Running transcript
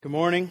Good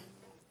morning.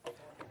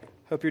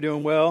 Hope you're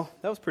doing well.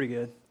 That was pretty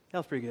good.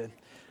 Hope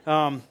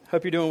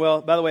you're doing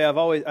well. By the way,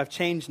 I've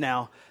changed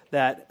now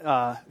that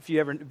if you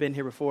haven't been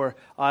here before,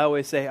 I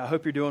always say, I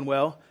hope you're doing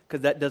well,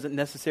 because that doesn't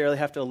necessarily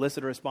have to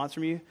elicit a response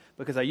from you,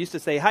 because I used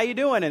to say, how you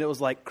doing? And it was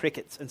like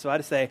crickets. And so I had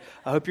to say,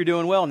 I hope you're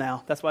doing well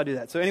now. That's why I do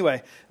that. So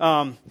anyway,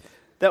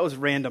 that was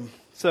random.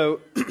 So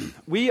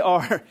we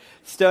are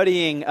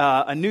studying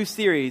a new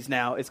series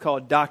now. It's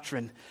called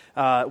Doctrine.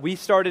 We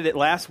started it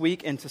last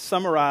week, and to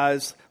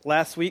summarize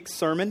last week's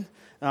sermon,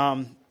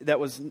 that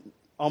was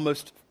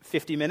almost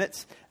 50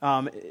 minutes,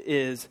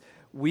 is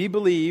we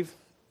believe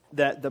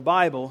that the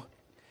Bible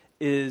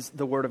is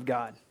the Word of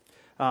God.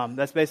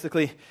 That's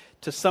basically,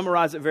 to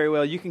summarize it very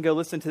well. You can go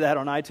listen to that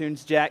on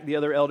iTunes. Jack, the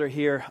other elder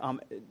here,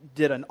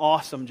 did an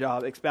awesome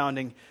job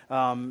expounding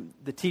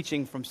the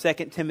teaching from 2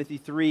 Timothy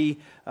 3,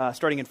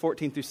 starting in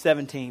 14 through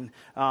 17.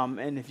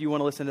 And if you want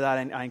to listen to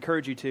that, I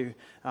encourage you to.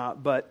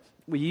 But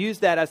we use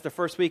that as the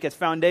first week as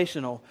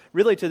foundational,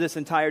 really, to this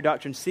entire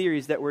doctrine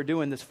series that we're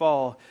doing this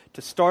fall,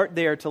 to start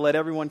there, to let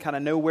everyone kind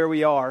of know where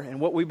we are and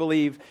what we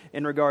believe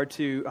in regard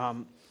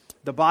to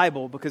the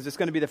Bible, because it's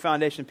going to be the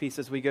foundation piece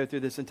as we go through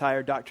this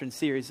entire doctrine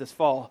series this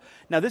fall.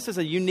 Now, this is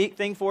a unique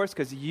thing for us,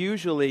 because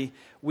usually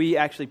we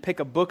actually pick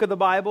a book of the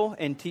Bible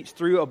and teach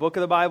through a book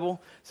of the Bible.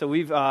 So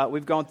we've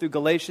gone through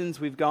Galatians,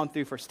 we've gone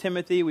through 1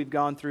 Timothy, we've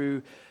gone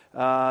through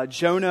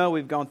Jonah,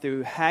 we've gone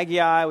through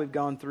Haggai, we've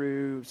gone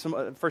through some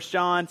 1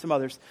 John, some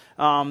others,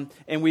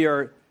 and we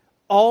are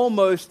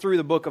almost through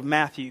the book of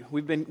Matthew.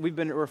 We're a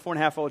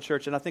 4.5-year-old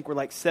church, and I think we're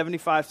like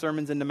 75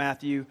 sermons into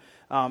Matthew,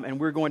 and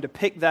we're going to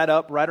pick that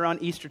up right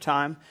around Easter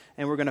time,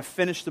 and we're going to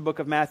finish the book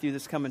of Matthew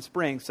this coming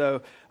spring.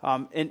 So,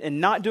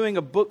 and not doing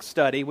a book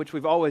study, which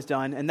we've always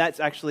done, and that's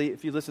actually,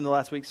 if you listen to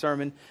last week's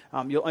sermon,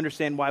 you'll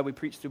understand why we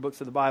preach through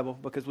books of the Bible,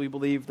 because we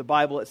believe the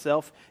Bible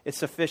itself is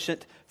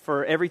sufficient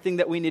for everything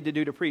that we need to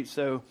do to preach.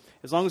 So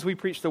as long as we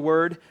preach the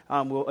Word,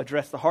 we'll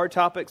address the hard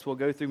topics, we'll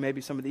go through maybe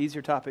some of the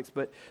easier topics,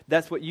 but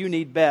that's what you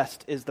need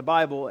best, is the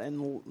Bible,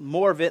 and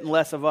more of it and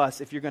less of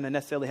us, if you're going to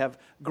necessarily have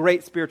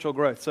great spiritual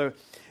growth. So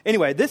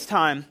anyway, this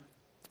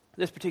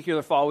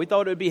particular fall, we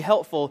thought it would be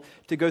helpful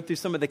to go through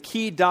some of the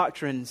key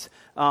doctrines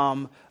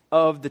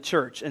of the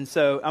church. And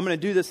so I'm going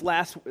to do this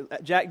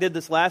Jack did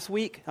this last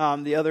week,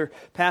 the other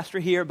pastor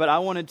here, but I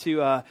wanted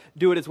to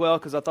do it as well,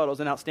 because I thought it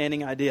was an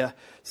outstanding idea.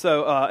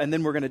 So, and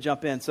then we're going to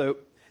jump in. So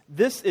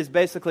this is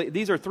basically,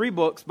 these are 3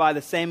 books by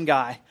the same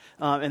guy,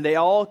 and they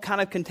all kind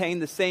of contain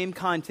the same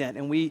content.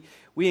 And we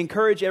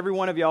encourage every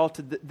one of y'all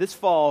to, this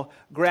fall,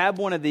 grab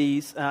one of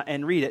these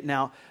and read it.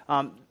 Now,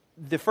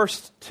 the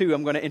first 2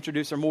 I'm going to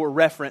introduce are more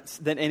reference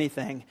than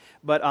anything.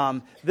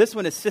 But this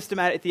one is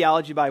Systematic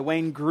Theology by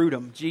Wayne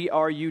Grudem,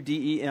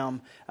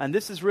 Grudem. And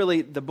this is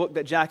really the book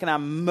that Jack and I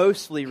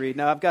mostly read.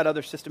 Now, I've got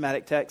other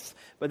systematic texts,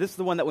 but this is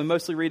the one that we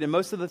mostly read. And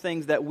most of the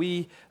things that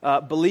we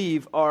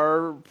believe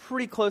are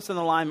pretty close in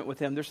alignment with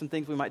him. There's some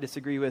things we might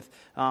disagree with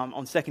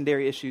on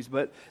secondary issues.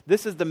 But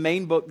this is the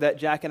main book that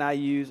Jack and I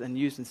use and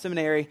used in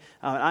seminary.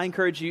 And I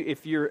encourage you,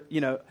 if you're,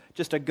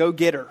 just a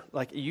go-getter,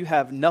 like you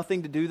have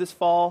nothing to do this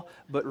fall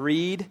but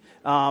read,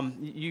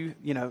 you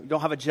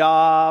don't have a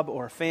job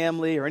or a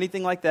family or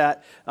anything like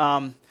that,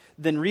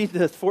 then read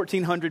the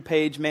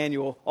 1,400-page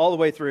manual all the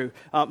way through.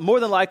 More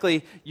than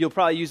likely, you'll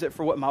probably use it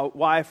for what my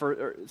wife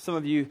or some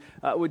of you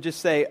would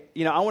just say,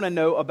 I want to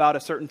know about a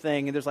certain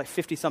thing, and there's like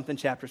 50-something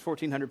chapters,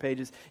 1,400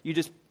 pages. You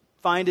just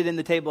find it in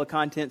the table of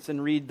contents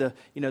and read the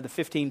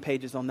 15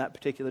 pages on that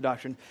particular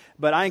doctrine.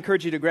 But I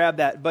encourage you to grab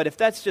that. But if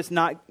that's just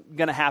not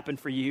going to happen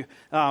for you,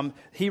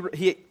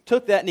 he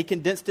took that and he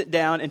condensed it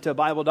down into a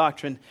Bible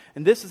doctrine.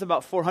 And this is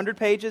about 400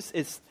 pages.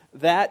 It's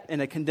that in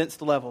a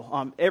condensed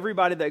level.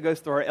 Everybody that goes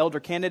through our elder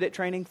candidate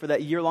training for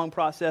that year-long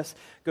process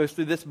goes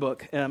through this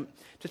book,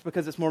 just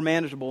because it's more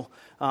manageable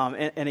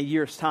in a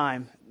year's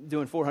time,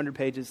 doing 400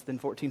 pages than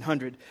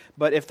 1,400.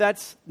 But if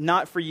that's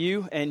not for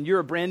you, and you're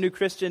a brand new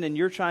Christian, and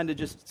you're trying to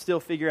just still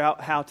figure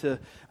out how to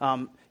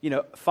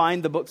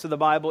find the books of the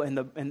Bible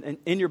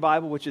in your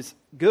Bible, which is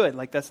good,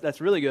 like that's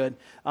really good.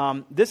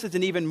 This is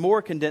an even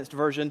more condensed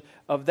version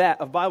of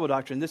Bible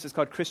doctrine. This is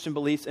called Christian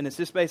Beliefs, and it's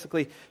just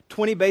basically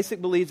 20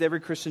 basic beliefs every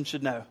Christian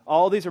should know.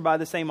 All these are by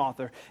the same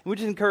author. And we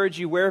just encourage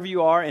you, wherever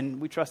you are, and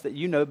we trust that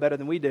you know better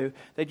than we do,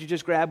 that you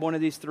just grab one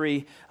of these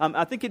 3.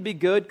 I think it'd be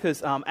good,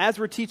 because as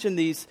we're teaching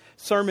these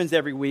sermons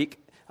every week,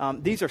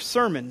 these are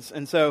sermons,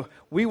 and so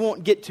we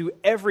won't get to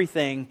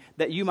everything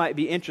that you might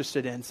be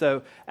interested in.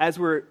 So as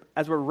we're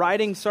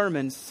writing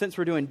sermons, since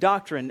we're doing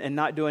doctrine and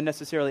not doing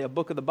necessarily a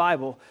book of the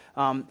Bible,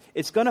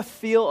 it's going to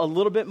feel a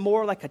little bit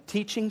more like a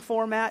teaching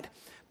format.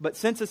 But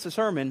since it's a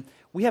sermon,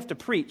 we have to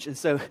preach. And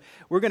so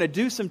we're going to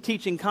do some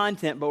teaching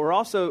content, but we're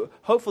also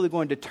hopefully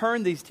going to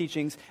turn these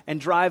teachings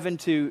and drive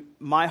into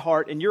my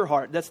heart and your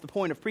heart. That's the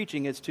point of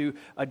preaching, is to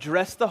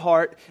address the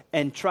heart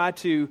and try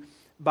to,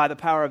 by the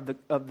power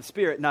of the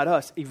Spirit, not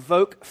us,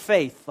 evoke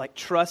faith, like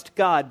trust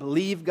God,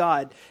 believe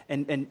God,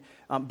 and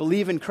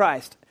believe in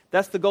Christ.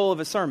 That's the goal of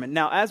a sermon.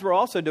 Now, as we're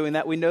also doing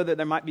that, we know that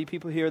there might be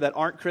people here that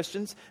aren't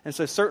Christians, and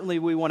so certainly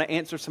we want to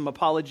answer some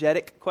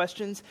apologetic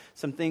questions,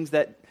 some things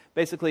that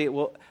basically,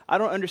 well, I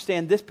don't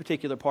understand this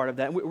particular part of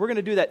that. We're going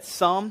to do that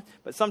some,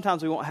 but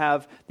sometimes we won't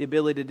have the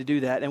ability to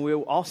do that. And we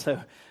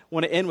also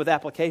want to end with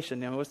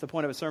application. What's the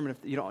point of a sermon if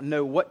you don't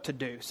know what to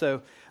do?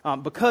 So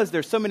because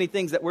there's so many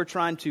things that we're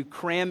trying to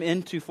cram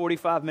into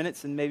 45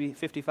 minutes and maybe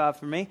 55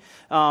 for me,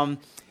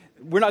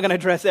 we're not going to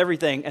address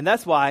everything. And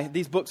that's why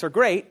these books are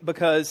great,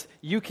 because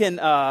you can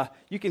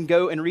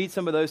go and read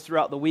some of those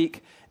throughout the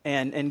week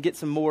and get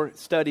some more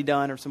study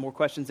done or some more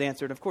questions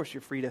answered. Of course,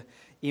 you're free to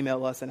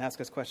email us and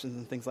ask us questions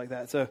and things like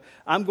that. So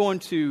I'm going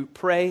to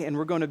pray, and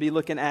we're going to be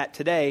looking at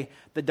today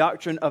the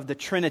doctrine of the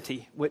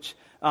Trinity, which,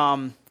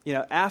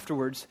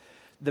 afterwards,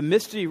 the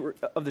mystery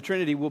of the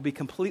Trinity will be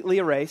completely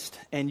erased,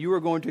 and you are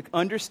going to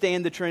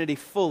understand the Trinity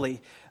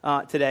fully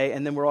today,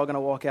 and then we're all going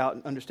to walk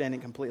out understanding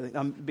completely.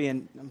 I'm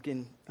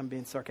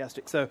being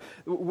sarcastic. So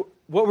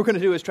what we're going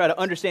to do is try to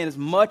understand as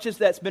much as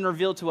that's been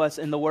revealed to us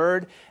in the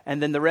Word,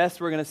 and then the rest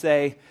we're going to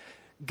say,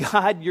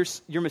 God,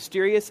 you're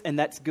mysterious, and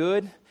that's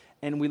good,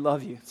 and we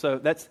love you.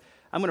 So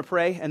I'm going to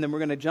pray, and then we're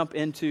going to jump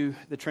into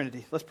the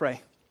Trinity. Let's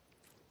pray.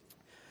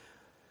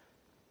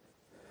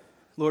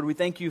 Lord, we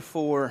thank you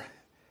for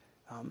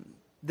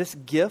this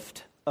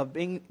gift of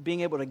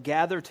being able to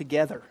gather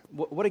together.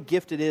 What a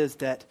gift it is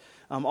that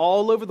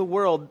all over the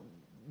world,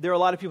 there are a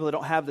lot of people that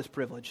don't have this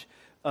privilege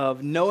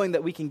of knowing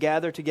that we can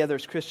gather together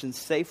as Christians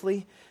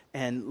safely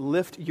and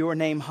lift your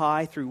name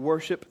high through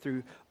worship,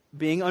 through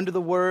being under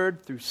the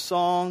Word, through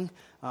song,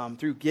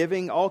 through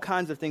giving, all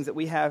kinds of things that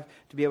we have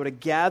to be able to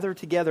gather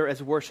together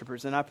as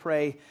worshipers. And I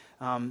pray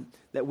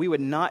that we would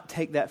not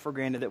take that for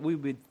granted, that we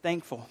would be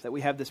thankful that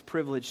we have this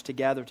privilege to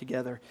gather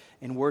together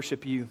and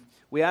worship you.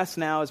 We ask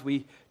now, as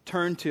we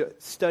turn to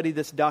study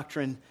this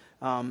doctrine,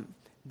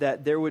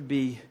 that there would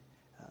be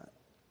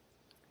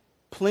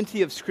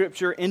plenty of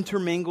Scripture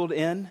intermingled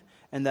in,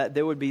 and that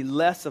there would be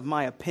less of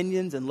my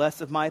opinions and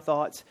less of my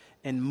thoughts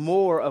and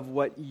more of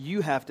what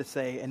you have to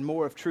say and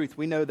more of truth.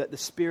 We know that the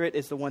Spirit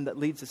is the one that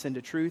leads us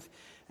into truth,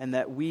 and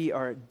that we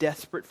are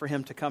desperate for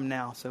Him to come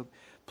now. So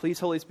please,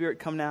 Holy Spirit,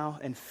 come now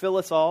and fill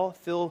us all.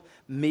 Fill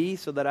me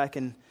so that I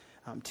can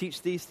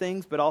teach these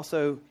things, but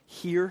also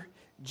hear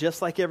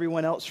just like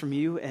everyone else from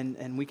you,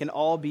 and we can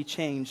all be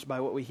changed by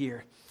what we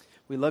hear.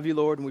 We love you,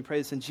 Lord, and we pray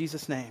this in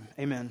Jesus' name.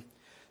 Amen.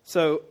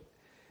 So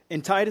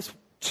in Titus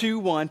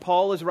 2:1,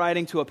 Paul is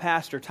writing to a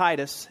pastor,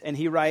 Titus, and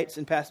he writes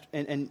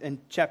in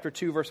chapter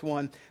 2, verse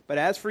 1, "But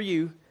as for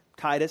you,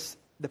 Titus,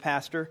 the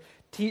pastor,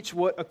 teach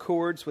what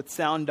accords with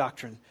sound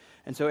doctrine."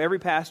 And so every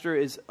pastor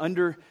is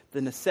under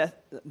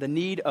the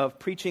need of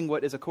preaching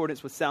what is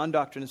accordance with sound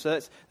doctrine. And so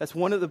that's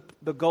one of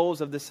the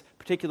goals of this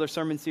particular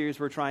sermon series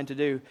we're trying to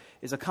do,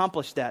 is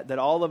accomplish that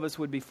all of us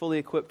would be fully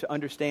equipped to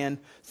understand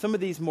some of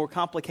these more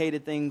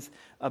complicated things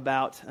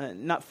about,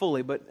 not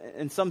fully, but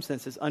in some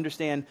senses,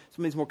 understand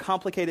some of these more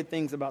complicated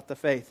things about the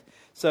faith.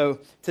 So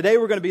today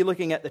we're going to be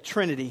looking at the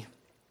Trinity.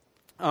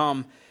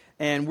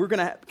 And we're going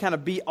to kind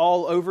of be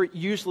all over it.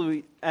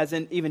 Usually, as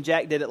in even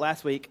Jack did it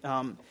last week,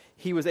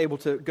 he was able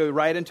to go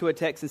right into a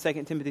text in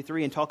 2 Timothy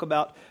 3 and talk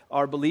about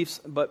our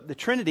beliefs. But the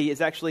Trinity is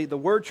actually, the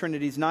word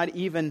Trinity is not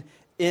even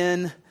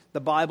in the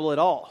Bible at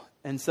all.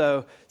 And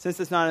so, since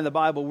it's not in the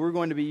Bible, we're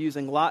going to be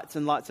using lots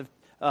and lots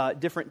of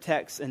different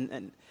texts.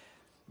 And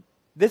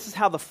this is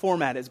how the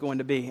format is going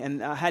to be.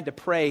 And I had to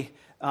pray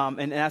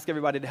and ask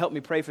everybody to help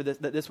me pray for this,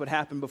 that this would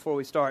happen before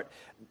we start.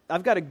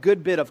 I've got a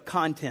good bit of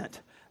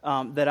content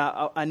that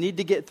I need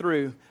to get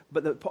through,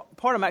 but the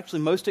part I'm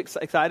actually most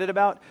excited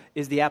about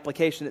is the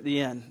application at the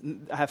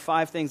end. I have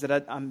 5 things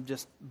that I'm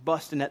just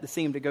busting at the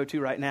seam to go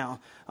to right now.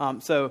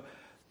 So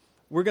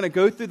we're going to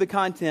go through the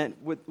content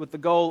with the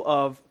goal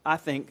of, I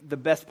think, the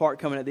best part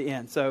coming at the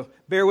end. So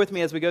bear with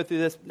me as we go through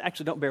this.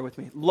 Actually, don't bear with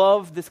me.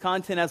 Love this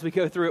content as we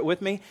go through it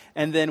with me,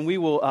 and then we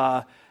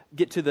will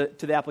get to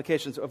the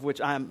applications, of which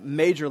I'm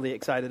majorly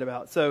excited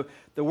about. So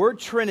the word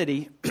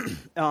Trinity,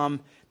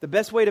 the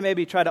best way to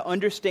maybe try to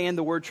understand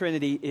the word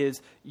Trinity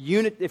is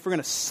if we're going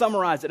to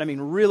summarize it, I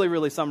mean really,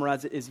 really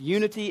summarize it, is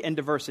unity and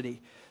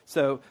diversity.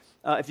 So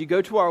if you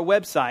go to our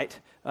website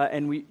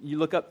and you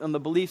look up on the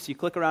beliefs, you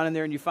click around in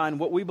there and you find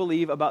what we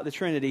believe about the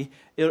Trinity.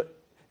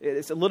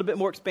 It's a little bit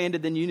more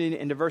expanded than unity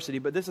and diversity,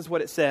 but this is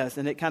what it says,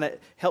 and it kind of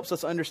helps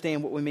us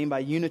understand what we mean by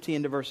unity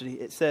and diversity.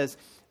 It says,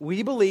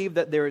 we believe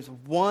that there is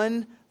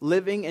one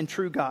living and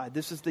true God.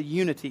 This is the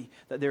unity,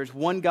 that there is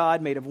one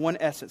God made of one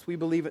essence. We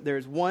believe that there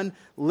is one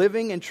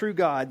living and true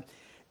God,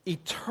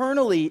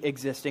 eternally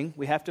existing.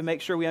 We have to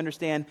make sure we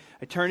understand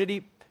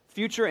eternity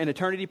future and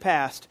eternity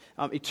past,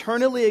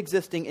 eternally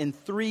existing in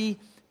 3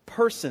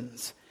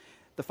 persons,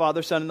 the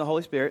Father, Son, and the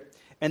Holy Spirit,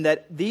 and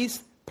that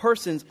these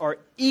persons are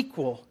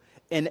equal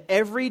in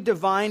every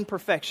divine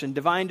perfection.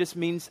 Divine just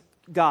means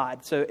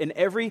God. So in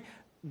every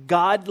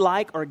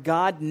God-like or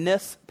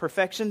godness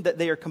perfection, that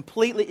they are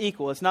completely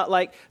equal. It's not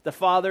like the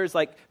Father's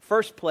like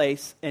first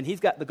place and he's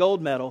got the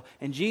gold medal,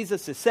 and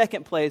Jesus is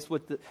second place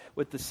with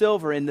the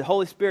silver, and the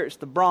Holy Spirit's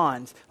the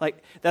bronze.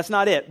 Like, that's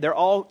not it. They're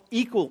all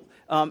equal,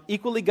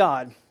 equally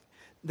God.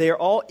 They are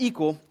all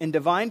equal in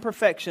divine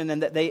perfection,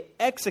 and that they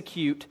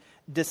execute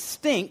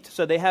distinct,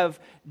 so they have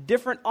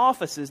different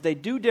offices. They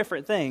do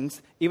different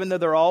things, even though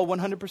they're all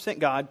 100%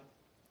 God.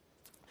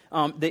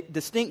 They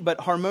distinct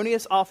but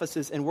harmonious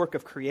offices in work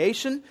of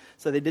creation.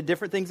 So they did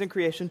different things in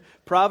creation.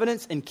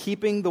 Providence in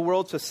keeping the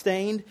world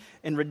sustained,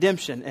 and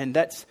redemption. And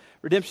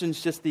redemption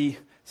is just the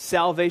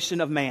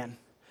salvation of man.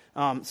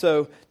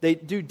 So they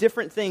do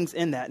different things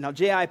in that. Now,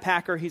 J.I.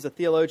 Packer, he's a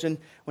theologian.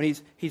 When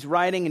he's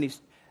writing and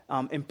he's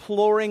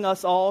imploring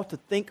us all to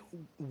think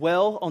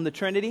well on the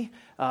Trinity,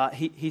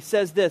 he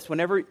says this: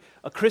 whenever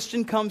a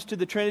Christian comes to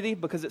the Trinity,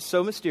 because it's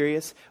so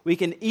mysterious, we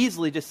can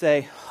easily just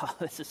say, oh,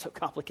 this is so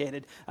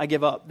complicated, I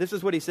give up. This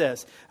is what he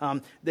says.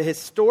 The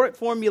historic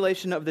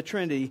formulation of the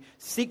Trinity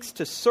seeks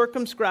to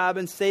circumscribe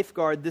and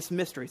safeguard this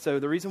mystery. So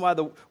the reason why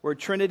the word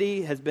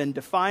Trinity has been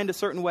defined a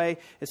certain way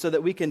is so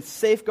that we can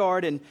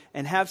safeguard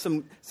and have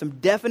some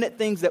definite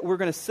things that we're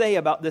going to say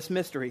about this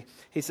mystery.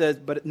 He says,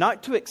 but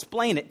not to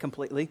explain it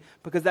completely,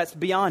 because that's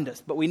beyond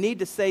us. But we need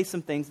to say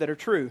some things that are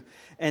true.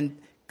 And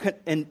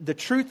the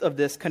truth of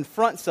this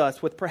confronts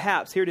us with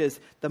perhaps, here it is,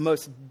 the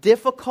most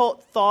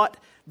difficult thought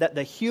that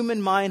the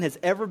human mind has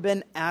ever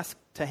been asked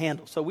to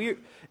handle. So we're,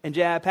 in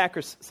J.I.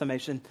 Packer's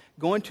summation,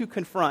 going to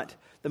confront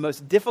the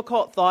most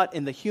difficult thought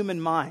in the human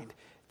mind,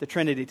 the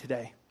Trinity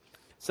today.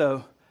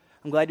 So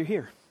I'm glad you're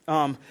here.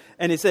 And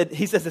he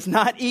says it's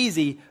not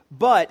easy,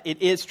 but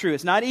it is true.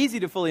 It's not easy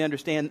to fully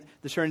understand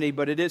the Trinity,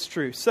 but it is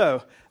true.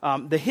 So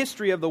the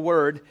history of the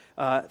word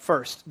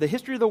first. The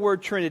history of the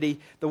word Trinity.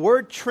 The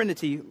word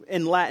Trinity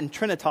in Latin,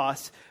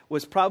 Trinitas,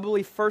 was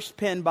probably first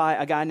penned by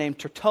a guy named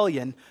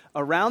Tertullian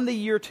around the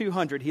year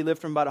 200. He lived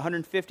from about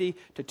 150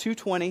 to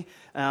 220,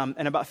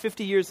 and about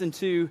 50 years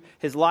into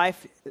his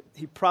life,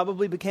 he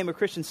probably became a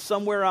Christian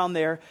somewhere around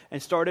there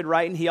and started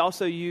writing. He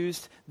also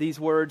used these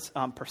words,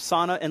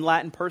 persona in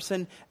Latin,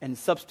 person, and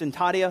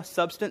substantia,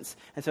 substance.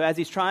 And so as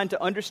he's trying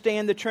to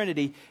understand the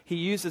Trinity, he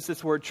uses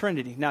this word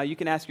Trinity. Now you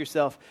can ask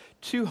yourself,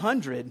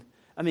 200,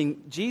 I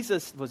mean,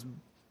 Jesus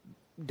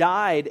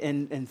died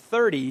in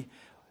 30.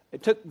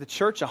 It took the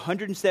church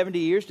 170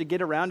 years to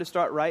get around to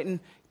start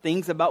writing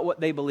things about what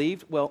they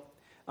believed. Well,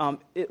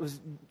 it was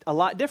a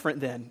lot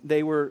different then.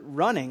 They were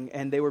running,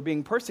 and they were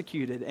being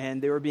persecuted,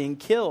 and they were being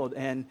killed.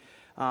 And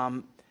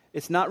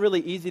it's not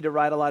really easy to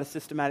write a lot of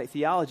systematic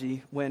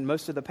theology when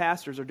most of the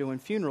pastors are doing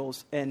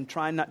funerals and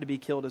trying not to be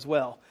killed as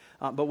well.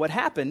 But what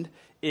happened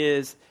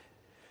is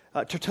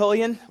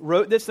Tertullian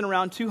wrote this in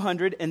around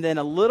 200, and then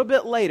a little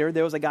bit later,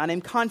 there was a guy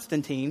named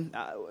Constantine.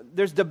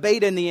 There's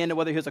debate in the end of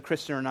whether he was a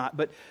Christian or not,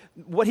 but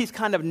what he's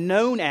kind of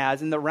known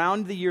as in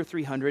around the year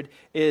 300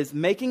 is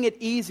making it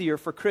easier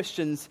for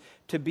Christians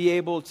to be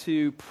able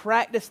to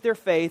practice their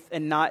faith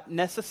and not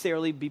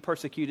necessarily be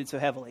persecuted so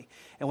heavily.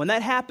 And when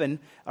that happened,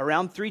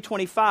 around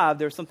 325,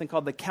 there was something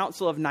called the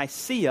Council of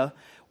Nicaea,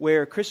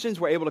 where Christians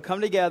were able to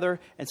come together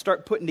and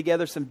start putting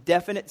together some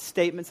definite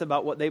statements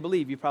about what they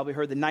believe. You've probably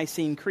heard the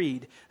Nicene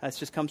Creed. This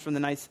just comes from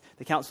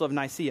the Council of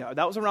Nicaea.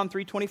 That was around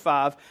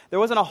 325. There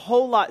wasn't a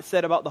whole lot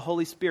said about the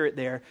Holy Spirit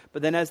there,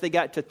 but then as they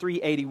got to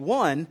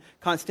 381,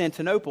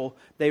 Constantinople,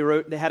 they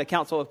had a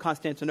Council of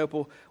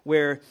Constantinople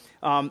where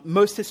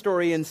most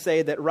historians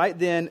say that right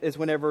then is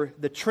whenever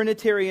the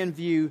Trinitarian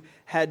view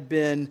had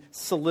been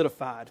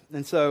solidified.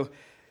 And so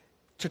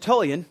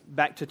Tertullian,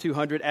 back to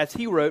 200, as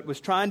he wrote,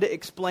 was trying to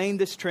explain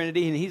this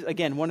Trinity, and he's,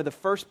 again, one of the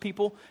first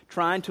people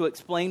trying to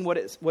explain what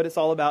it's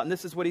all about. And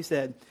this is what he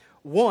said.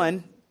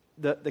 One,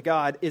 the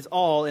God, is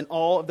all, and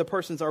all of the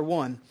persons are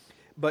one.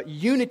 But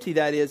unity,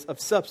 that is, of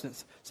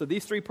substance. So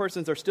these three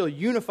persons are still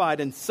unified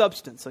in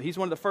substance. So he's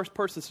one of the first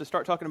persons to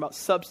start talking about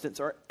substance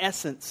or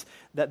essence,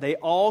 that they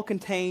all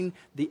contain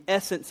the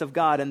essence of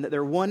God, and that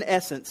they're one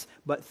essence,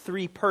 but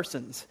three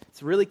persons.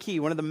 It's really key.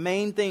 One of the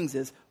main things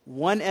is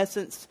one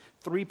essence,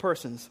 three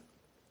persons.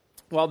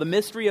 While the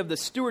mystery of the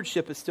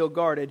stewardship is still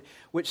guarded,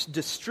 which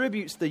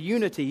distributes the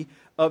unity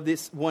of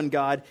this one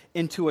God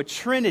into a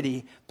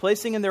Trinity,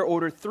 placing in their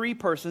order three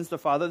persons, the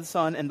Father, the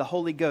Son, and the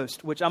Holy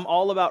Ghost, which I'm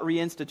all about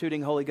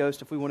reinstituting Holy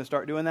Ghost if we want to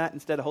start doing that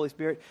instead of Holy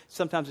Spirit.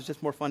 Sometimes it's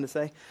just more fun to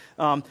say.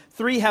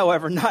 Three,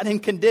 however, not in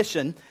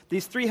condition.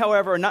 These three,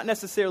 however, are not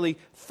necessarily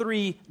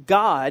three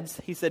gods.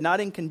 He said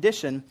not in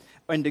condition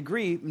or in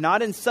degree,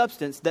 not in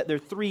substance, that they're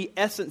three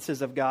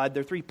essences of God.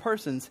 They're three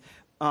persons,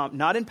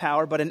 not in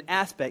power, but in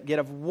aspect, yet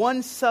of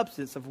one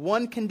substance, of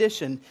one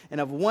condition, and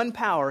of one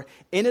power,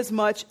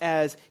 inasmuch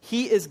as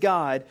he is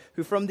God,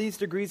 who from these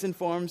degrees and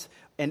forms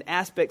and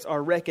aspects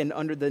are reckoned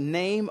under the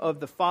name of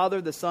the Father,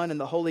 the Son, and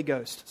the Holy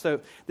Ghost.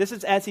 So this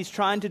is as he's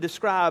trying to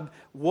describe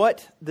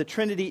what the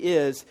Trinity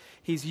is.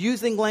 He's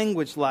using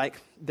language like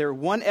they're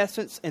one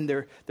essence and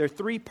they're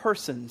three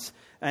persons,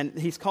 and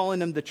he's calling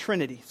them the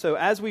Trinity. So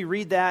as we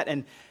read that,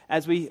 and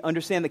as we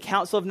understand the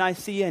Council of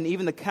Nicaea and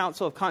even the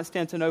Council of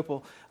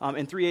Constantinople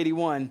in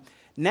 381,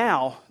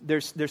 now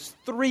there's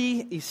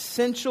three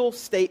essential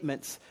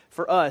statements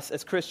for us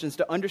as Christians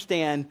to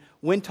understand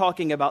when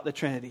talking about the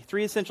Trinity.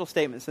 Three essential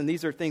statements, and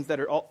these are things that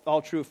are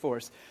all true for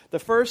us. The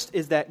first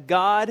is that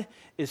God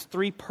is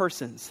three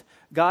persons.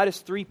 God is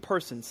three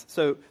persons.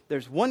 So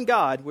there's one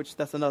God, which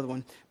that's another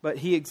one, but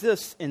he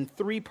exists in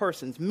three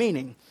persons,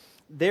 meaning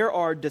there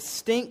are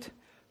distinct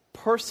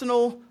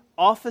personal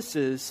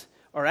offices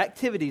or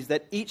activities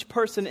that each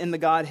person in the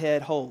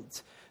Godhead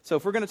holds. So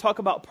if we're going to talk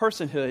about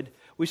personhood,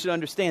 we should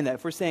understand that.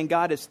 If we're saying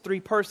God is three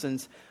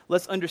persons,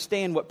 let's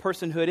understand what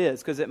personhood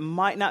is, because it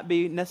might not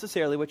be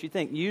necessarily what you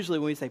think. Usually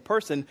when we say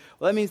person,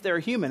 well, that means they're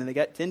a human, and they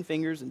got 10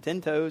 fingers and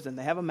 10 toes, and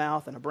they have a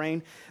mouth and a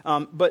brain.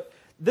 But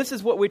this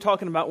is what we're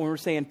talking about when we're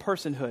saying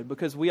personhood,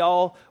 because we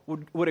all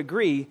would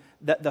agree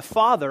that the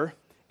Father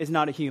is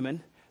not a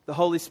human, the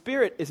Holy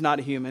Spirit is not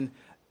a human,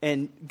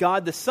 and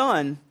God the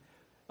Son,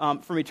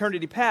 from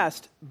eternity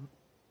past,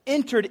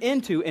 entered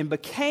into and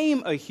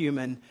became a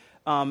human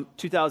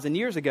 2,000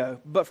 years ago.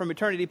 But from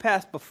eternity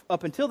past,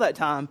 up until that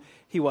time,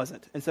 he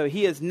wasn't. And so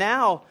he is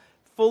now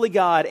fully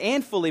God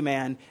and fully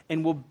man,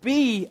 and will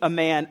be a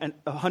man,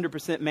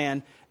 100%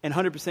 man, and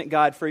 100%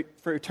 God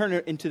for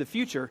eternity into the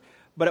future.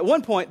 But at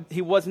one point,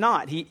 he was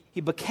not.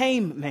 He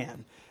became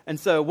man. And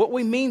so what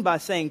we mean by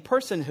saying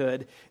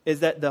personhood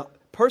is that the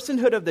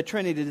personhood of the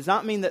Trinity does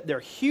not mean that they're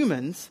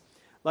humans,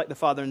 like the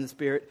Father and the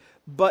Spirit,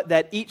 but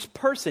that each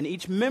person,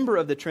 each member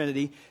of the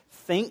Trinity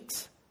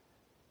thinks,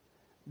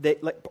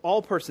 like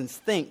all persons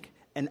think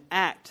and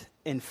act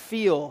and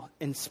feel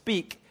and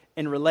speak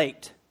and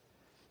relate.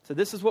 So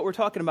this is what we're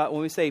talking about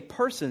when we say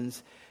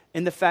persons,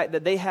 in the fact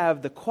that they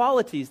have the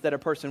qualities that a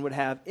person would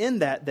have, in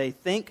that they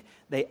think,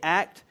 they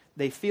act,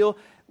 they feel.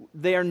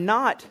 They are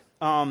not,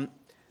 the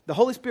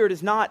Holy Spirit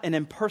is not an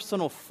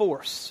impersonal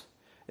force.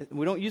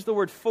 We don't use the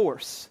word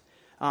force,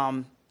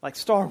 like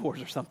Star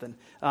Wars or something.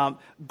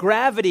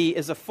 Gravity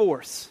is a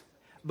force,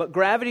 but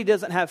gravity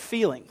doesn't have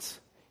feelings.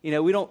 You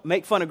know, we don't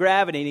make fun of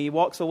gravity and he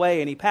walks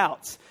away and he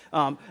pouts.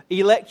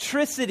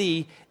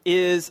 Electricity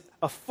is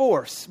a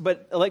force,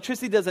 but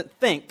electricity doesn't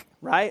think,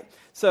 right?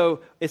 So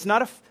it's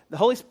not the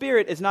Holy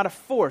Spirit is not a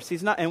force.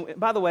 He's not, and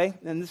by the way,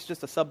 and this is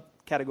just a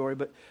subcategory,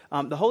 but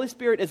the Holy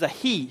Spirit is a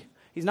he.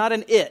 He's not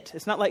an it.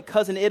 It's not like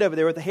cousin it over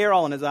there with the hair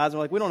all in his eyes. And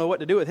we're like, we don't know what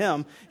to do with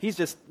him. He's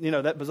just,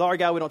 that bizarre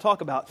guy we don't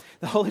talk about.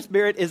 The Holy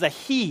Spirit is a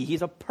he.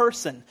 He's a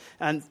person,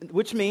 and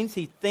which means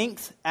he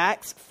thinks,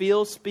 acts,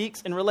 feels,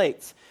 speaks, and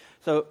relates.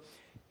 So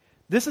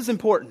this is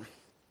important.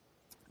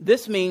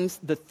 This means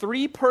the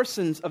three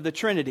persons of the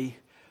Trinity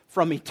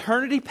from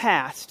eternity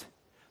past,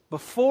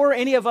 before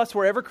any of us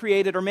were ever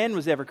created or man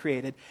was ever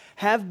created,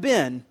 have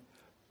been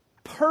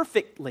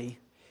perfectly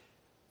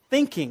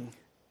thinking,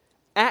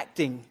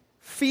 acting,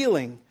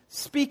 feeling,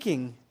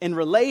 speaking, and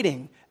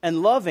relating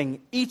and loving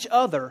each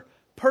other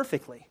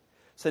perfectly.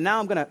 So now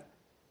I'm going to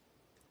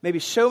maybe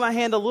show my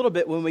hand a little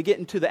bit when we get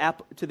into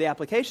the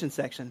application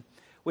section,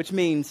 which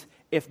means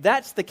if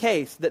that's the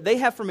case, that they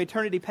have from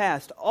eternity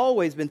past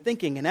always been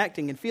thinking and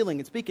acting and feeling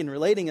and speaking,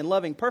 relating and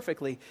loving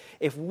perfectly,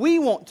 if we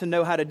want to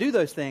know how to do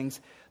those things,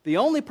 the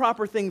only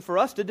proper thing for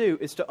us to do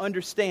is to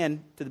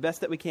understand, to the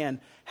best that we can,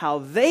 how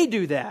they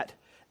do that,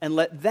 and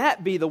let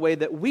that be the way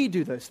that we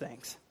do those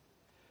things.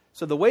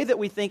 So the way that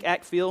we think,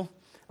 act, feel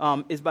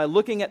is by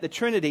looking at the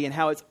Trinity and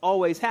how it's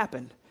always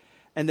happened.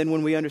 And then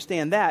when we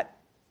understand that,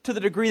 to the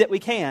degree that we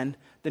can,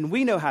 then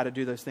we know how to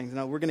do those things.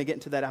 Now, we're going to get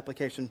into that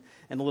application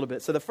in a little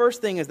bit. So the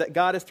first thing is that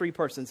God is three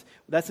persons.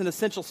 That's an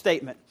essential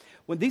statement.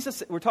 When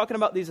we're talking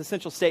about these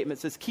essential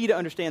statements, it's key to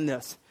understand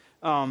this.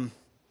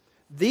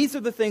 These are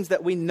the things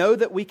that we know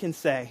that we can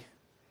say.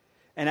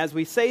 And as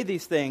we say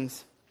these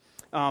things,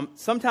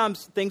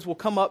 sometimes things will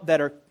come up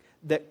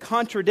that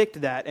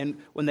contradict that. And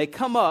when they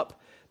come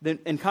up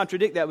and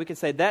contradict that, we can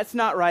say, that's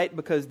not right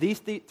because these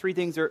three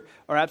things are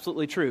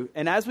absolutely true.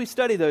 And as we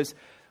study those,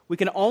 we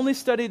can only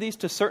study these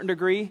to a certain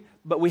degree,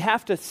 but we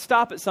have to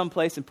stop at some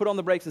place and put on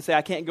the brakes and say,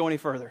 I can't go any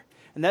further.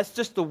 And that's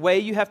just the way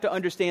you have to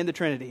understand the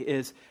Trinity,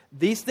 is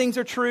these things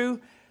are true.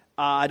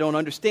 I don't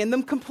understand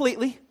them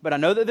completely, but I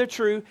know that they're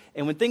true.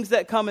 And when things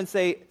that come and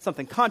say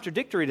something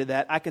contradictory to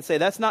that, I can say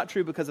that's not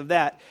true because of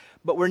that.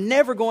 But we're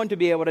never going to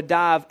be able to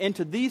dive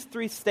into these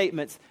three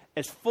statements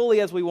as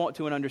fully as we want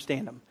to and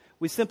understand them.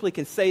 We simply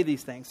can say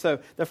these things. So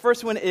the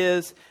first one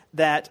is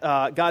that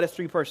God is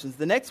three persons.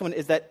 The next one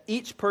is that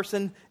each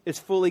person is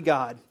fully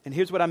God. And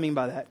here's what I mean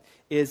by that,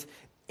 is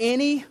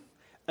any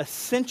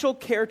essential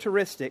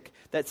characteristic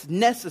that's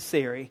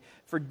necessary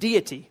for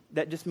deity,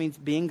 that just means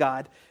being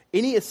God,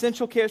 any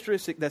essential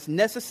characteristic that's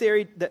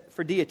necessary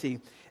for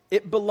deity,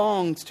 it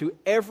belongs to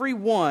every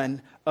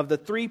one of the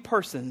three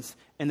persons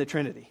in the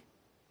Trinity.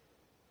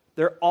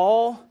 They're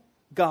all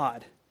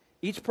God.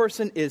 Each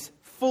person is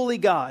fully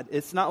God.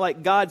 It's not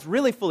like God's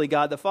really fully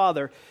God, the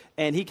Father,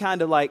 and he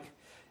kind of like,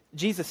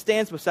 Jesus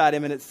stands beside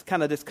him and it's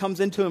kind of just comes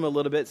into him a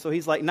little bit, so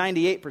he's like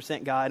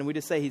 98% God, and we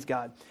just say he's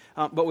God.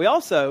 But we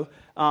also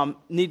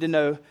need to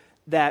know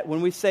that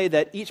when we say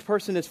that each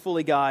person is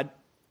fully God,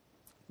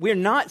 we're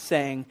not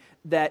saying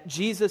that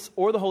Jesus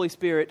or the Holy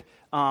Spirit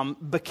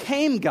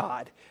became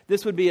God.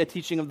 This would be a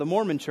teaching of the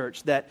Mormon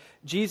Church, that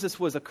Jesus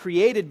was a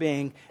created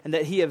being and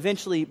that he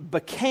eventually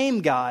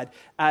became God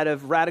out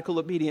of radical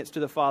obedience to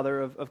the Father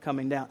of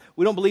coming down.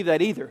 We don't believe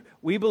that either.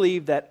 We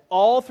believe that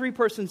all three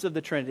persons of the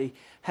Trinity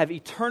have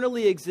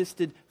eternally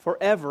existed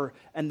forever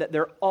and that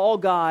they're all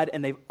God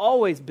and they've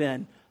always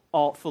been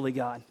all fully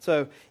God.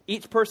 So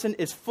each person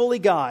is fully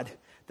God.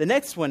 The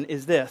next one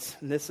is this,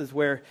 and this is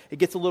where it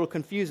gets a little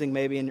confusing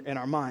maybe in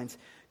our minds.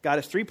 God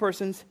is three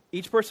persons.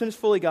 Each person is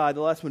fully God.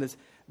 The last one is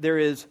there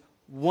is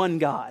one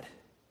God.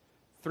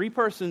 Three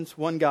persons,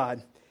 one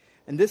God.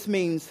 And this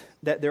means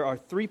that there are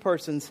three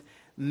persons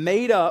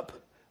made up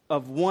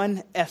of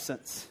one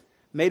essence.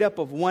 Made up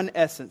of one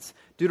essence.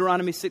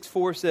 Deuteronomy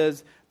 6:4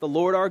 says, the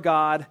Lord our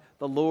God,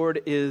 the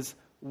Lord is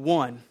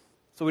one.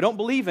 So we don't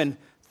believe in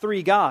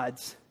three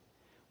gods.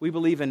 We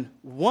believe in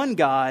one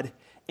God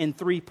in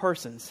three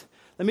persons.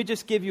 Let me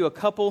just give you a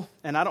couple,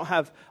 and I don't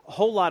have a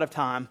whole lot of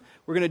time.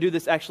 We're going to do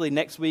this actually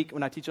next week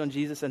when I teach on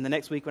Jesus, and the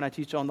next week when I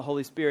teach on the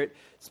Holy Spirit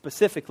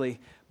specifically.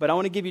 But I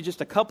want to give you just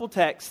a couple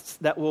texts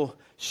that will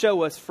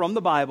show us from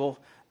the Bible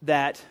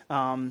that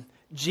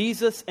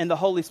Jesus and the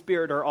Holy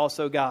Spirit are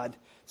also God.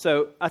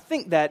 So I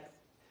think that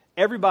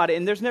everybody,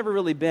 and there's never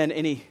really been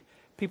any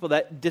people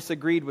that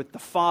disagreed with the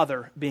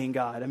Father being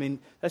God. I mean,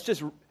 that's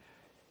just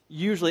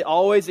usually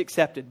always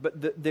accepted,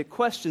 but the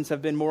questions have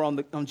been more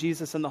on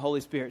Jesus and the Holy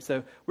Spirit.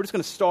 So we're just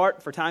going to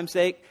start for time's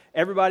sake.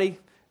 Everybody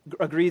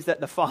agrees that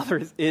the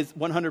Father is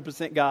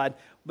 100% God,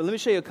 but let me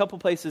show you a couple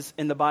places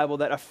in the Bible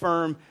that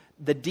affirm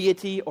the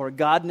deity or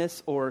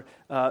godness or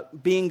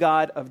being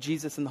God of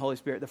Jesus and the Holy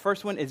Spirit. The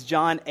first one is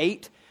John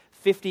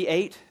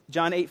 8:58.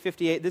 John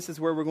 8:58, this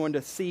is where we're going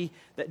to see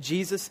that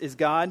Jesus is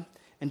God.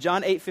 In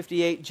John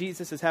 8:58,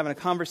 Jesus is having a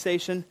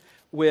conversation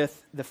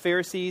with the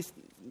Pharisees.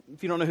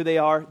 If you don't know who they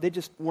are, they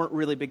just weren't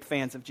really big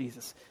fans of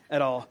Jesus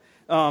at all.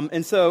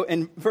 And so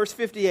in verse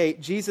 58,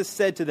 Jesus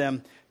said to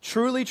them,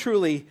 truly,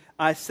 truly,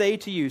 I say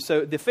to you.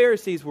 So the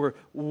Pharisees were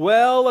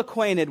well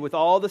acquainted with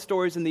all the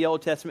stories in the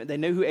Old Testament. They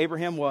knew who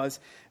Abraham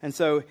was. And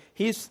so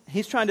he's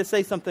trying to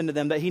say something to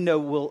them that he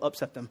knows will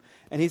upset them.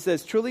 And he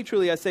says, truly,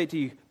 truly, I say to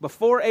you,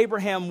 before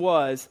Abraham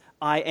was,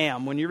 I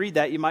am. When you read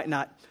that, you might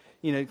not,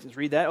 just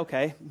read that.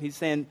 Okay. He's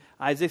saying,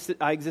 I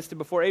existed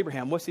before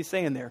Abraham. What's he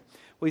saying there?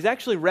 Well, he's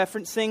actually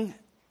referencing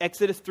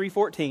Exodus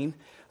 3:14,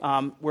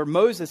 where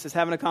Moses is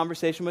having a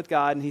conversation with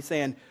God, and he's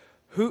saying,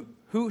 who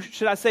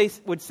should I say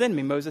would send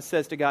me? Moses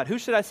says to God, who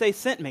should I say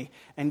sent me?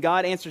 And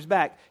God answers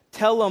back,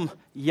 tell him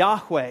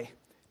Yahweh.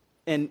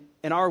 In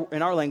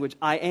our language,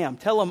 I am.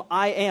 Tell him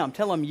I am.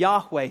 Tell him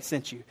Yahweh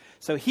sent you.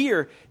 So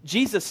here,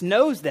 Jesus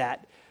knows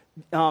that.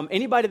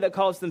 Anybody that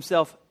calls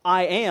themselves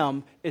I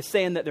am is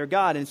saying that they're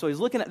God. And so he's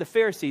looking at the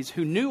Pharisees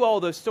who knew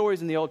all those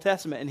stories in the Old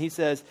Testament, and he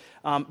says,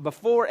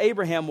 before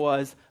Abraham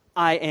was,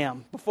 I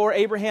am. Before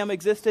Abraham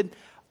existed,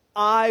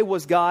 I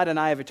was God and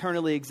I have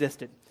eternally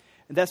existed.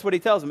 And that's what he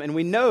tells them. And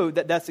we know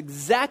that that's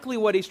exactly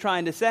what he's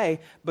trying to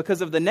say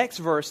because of the next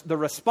verse, the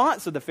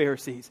response of the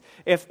Pharisees.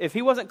 If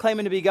he wasn't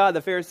claiming to be God,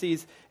 the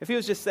Pharisees, if he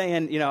was just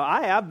saying,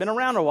 I've been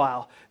around a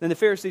while, then the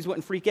Pharisees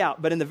wouldn't freak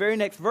out. But in the very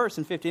next verse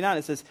in 59,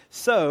 it says,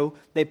 so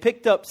they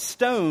picked up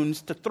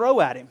stones to throw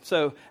at him.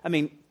 So,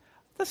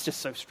 that's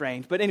just so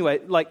strange. But anyway,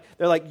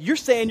 they're like, you're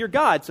saying you're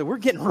God, so we're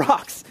getting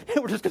rocks,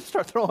 and we're just going to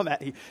start throwing them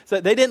at you. So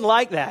they didn't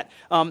like that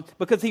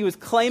because he was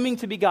claiming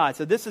to be God.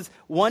 So this is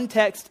one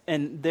text,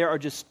 and there are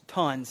just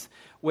tons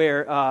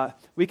where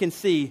we can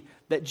see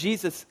that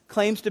Jesus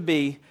claims to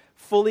be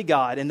fully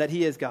God and that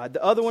he is God.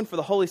 The other one for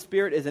the Holy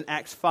Spirit is in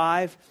Acts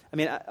 5.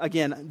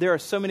 Again, there are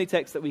so many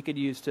texts that we could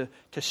use to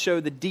show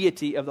the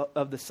deity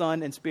of the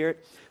Son and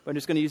Spirit, but I'm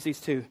just going to use these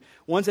two.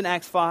 One's in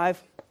Acts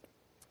 5.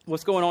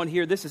 What's going on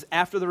here? This is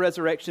after the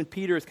resurrection.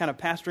 Peter is kind of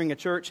pastoring a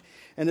church,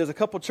 and there's a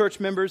couple church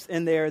members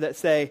in there that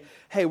say,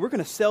 hey, we're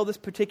going to sell this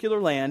particular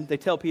land. They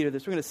tell Peter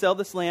this. We're going to sell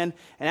this land,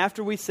 and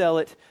after we sell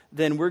it,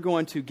 then we're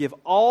going to give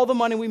all the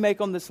money we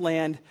make on this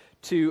land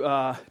to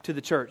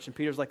the church. And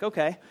Peter's like,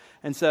 okay.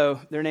 And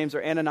so their names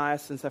are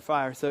Ananias and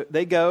Sapphira. So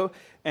they go,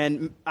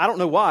 and I don't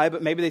know why,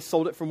 but maybe they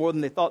sold it for more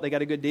than they thought. They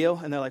got a good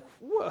deal, and they're like,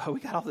 whoa, we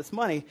got all this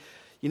money.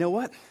 You know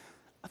what?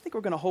 I think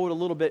we're going to hold a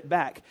little bit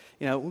back.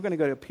 We're going to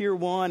go to Pier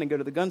 1 and go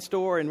to the gun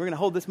store, and we're going to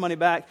hold this money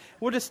back.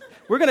 We're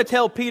going to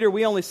tell Peter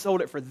we only sold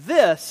it for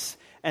this,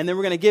 and then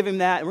we're going to give him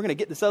that, and we're going to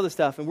get this other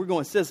stuff, and we're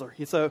going Sizzler.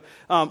 So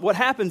what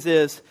happens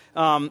is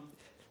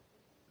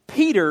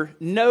Peter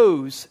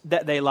knows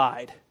that they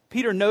lied.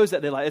 Peter knows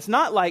that they lied. It's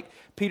not like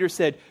Peter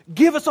said,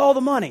 give us all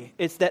the money.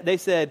 It's that they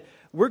said,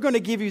 we're going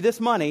to give you this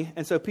money,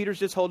 and so Peter's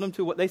just holding them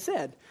to what they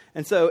said.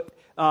 And so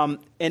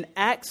in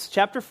Acts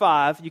chapter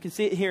 5, you can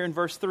see it here in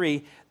verse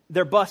 3,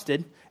 they're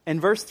busted.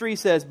 And verse 3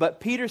 says, but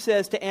Peter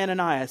says to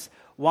Ananias,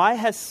 why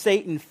has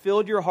Satan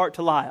filled your heart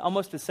to lie?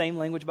 Almost the same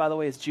language, by the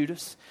way, as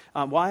Judas.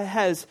 Why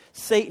has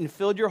Satan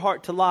filled your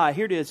heart to lie?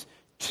 Here it is,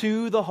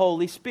 to the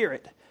Holy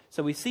Spirit.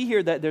 So we see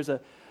here that there's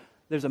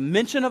a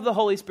mention of the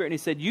Holy Spirit. And he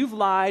said, you've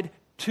lied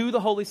to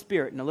the Holy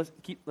Spirit. Now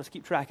let's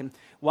keep tracking.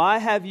 Why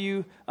have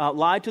you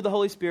lied to the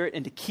Holy Spirit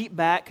and to keep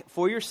back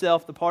for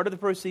yourself the part of the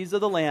proceeds of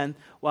the land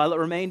while it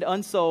remained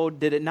unsold?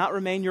 Did it not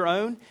remain your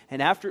own?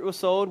 And after it was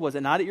sold, was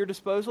it not at your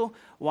disposal?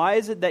 Why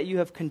is it that you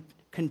have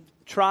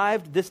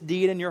contrived this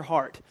deed in your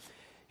heart?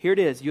 Here it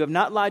is. You have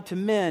not lied to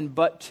men,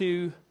 but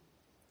to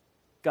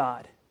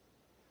God.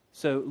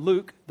 So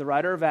Luke, the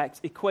writer of Acts,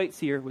 equates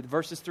here with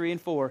verses 3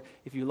 and 4.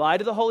 If you lie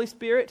to the Holy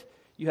Spirit,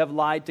 you have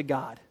lied to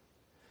God.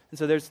 And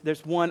so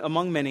there's one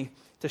among many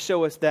to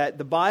show us that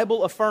the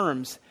Bible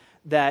affirms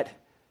that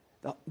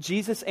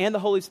Jesus and the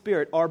Holy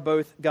Spirit are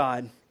both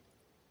God.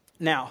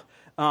 Now,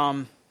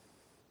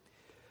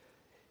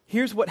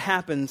 here's what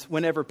happens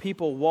whenever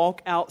people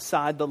walk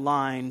outside the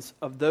lines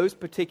of those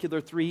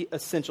particular three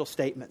essential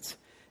statements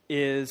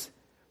is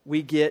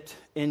we get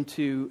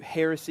into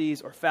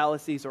heresies or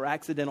fallacies or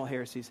accidental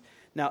heresies.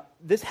 Now,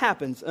 this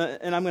happens,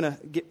 and I'm going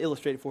to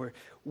illustrate it for you.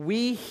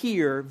 We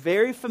hear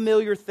very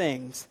familiar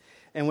things,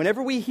 and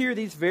whenever we hear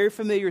these very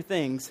familiar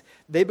things,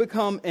 they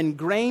become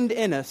ingrained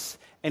in us,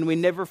 and we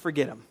never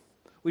forget them.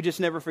 We just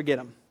never forget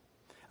them.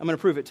 I'm going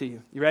to prove it to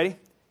you. You ready?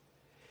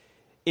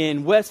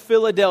 In West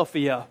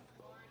Philadelphia,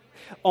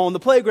 on the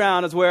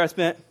playground is where I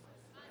spent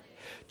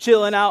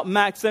chilling out,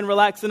 maxing,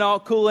 relaxing, all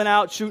cooling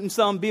out, shooting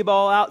some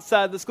b-ball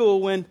outside the school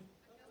when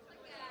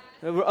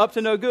we're up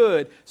to no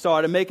good.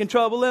 Started making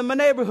trouble in my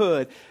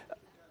neighborhood.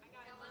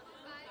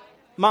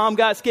 Mom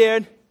got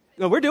scared.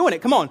 No, we're doing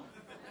it. Come on.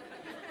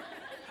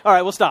 All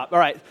right, we'll stop. All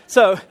right.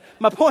 So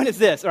my point is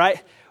this, all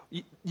right?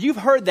 You've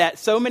heard that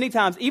so many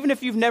times, even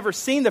if you've never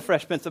seen The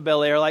Fresh Prince of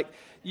Bel-Air, like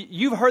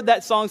you've heard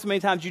that song so many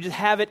times, you just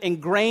have it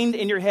ingrained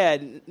in your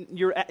head.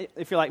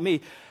 If you're like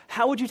me,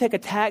 how would you take a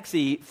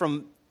taxi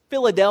from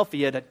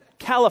Philadelphia to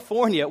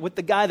California with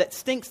the guy that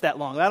stinks that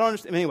long? I don't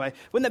understand. Anyway,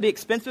 wouldn't that be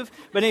expensive?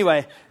 But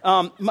anyway,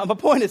 my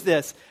point is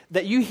this,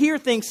 that you hear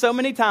things so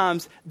many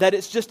times that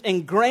it's just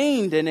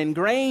ingrained and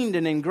ingrained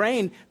and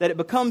ingrained that it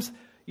becomes,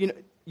 you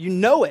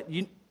know it.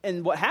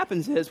 And what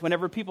happens is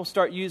whenever people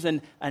start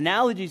using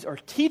analogies or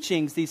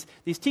teachings, these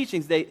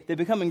teachings, they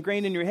become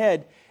ingrained in your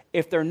head.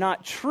 If they're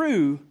not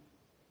true,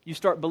 you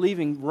start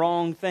believing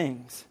wrong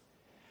things.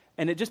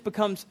 And it just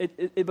becomes,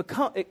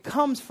 it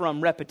comes from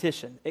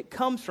repetition. It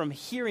comes from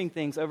hearing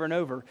things over and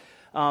over,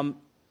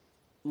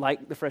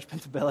 like the Fresh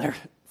Prince of Bel-Air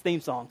theme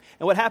song.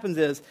 And what happens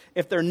is,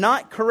 if they're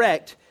not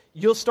correct,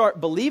 you'll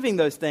start believing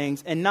those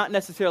things and not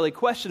necessarily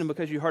question them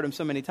because you heard them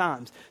so many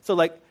times. So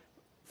like,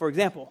 for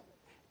example,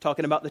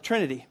 talking about the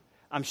Trinity.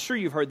 I'm sure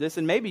you've heard this,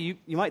 and maybe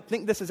you might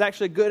think this is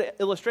actually a good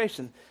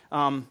illustration.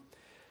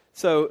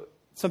 So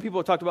some people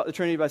have talked about the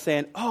Trinity by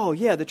saying, oh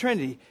yeah, the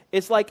Trinity,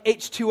 it's like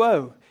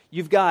H2O.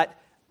 You've got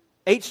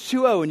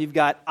H2O, and you've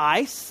got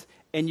ice,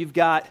 and you've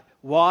got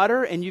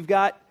water, and you've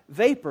got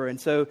vapor.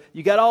 And so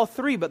you got all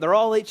three, but they're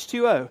all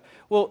H2O.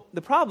 Well,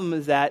 the problem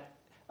is that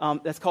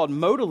that's called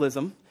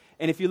modalism,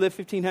 and if you lived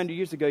 1,500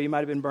 years ago, you might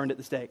have been burned at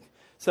the stake.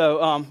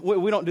 So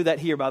we don't do that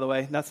here, by the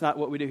way. That's not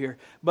what we do here.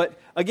 But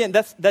again,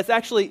 that's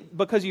actually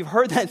because you've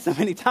heard that so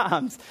many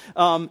times.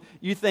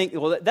 You think,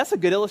 well, that's a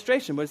good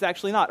illustration, but it's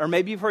actually not. Or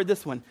maybe you've heard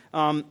this one.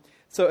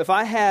 So if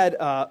I had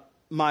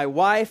my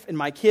wife and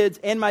my kids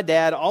and my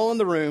dad all in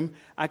the room,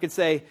 I could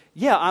say,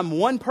 yeah, I'm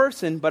one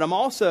person, but I'm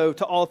also,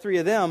 to all three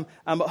of them,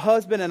 I'm a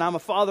husband and I'm a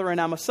father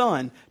and I'm a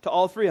son to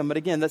all three of them. But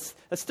again, that's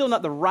still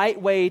not the right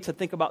way to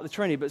think about the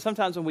Trinity. But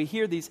sometimes when we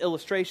hear these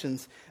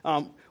illustrations,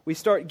 we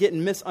start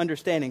getting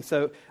misunderstandings.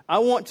 So I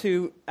want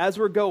to, as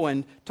we're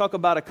going, talk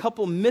about a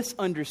couple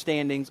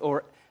misunderstandings,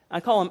 or I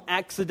call them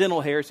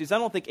accidental heresies. I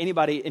don't think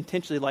anybody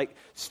intentionally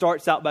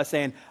starts out by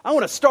saying, I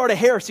want to start a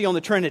heresy on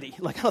the Trinity.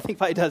 I don't think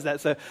anybody does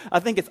that. So I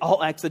think it's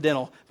all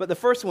accidental. But the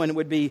first one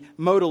would be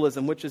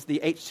modalism, which is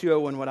the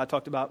H2O one, what I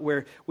talked about,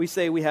 where we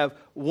say we have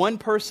one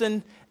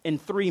person in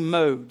three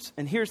modes.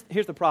 And here's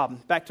the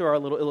problem. Back to our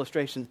little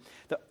illustration.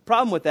 The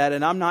problem with that,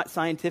 and I'm not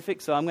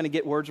scientific, so I'm going to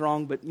get words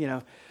wrong, but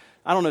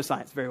I don't know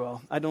science very well.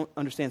 I don't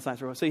understand science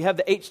very well. So you have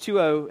the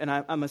H2O, and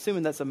I'm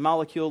assuming that's a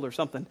molecule or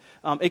something.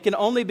 It can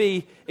only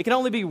be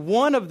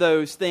one of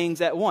those things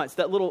at once.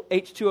 That little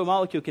H2O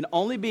molecule can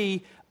only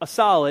be a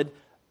solid,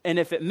 and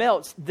if it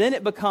melts, then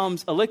it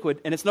becomes a liquid,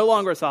 and it's no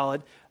longer a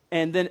solid,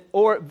 and then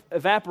or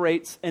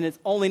evaporates, and it's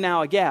only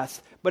now a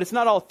gas. But it's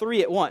not all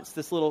three at once.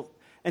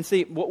 And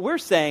see, what we're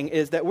saying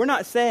is that we're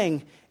not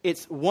saying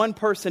it's one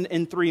person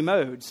in three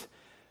modes.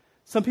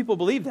 Some people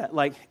believe that,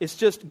 it's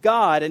just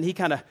God, and he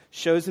kind of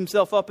shows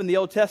himself up in the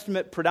Old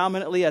Testament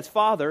predominantly as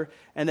Father,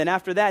 and then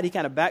after that, he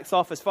kind of backs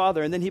off as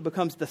Father, and then he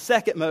becomes the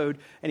second mode,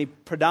 and he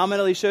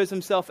predominantly shows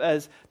himself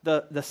as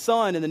the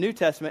Son in the New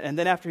Testament, and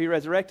then after he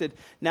resurrected,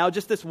 now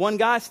just this one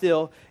guy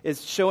still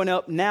is showing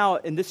up now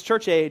in this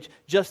church age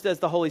just as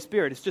the Holy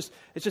Spirit. It's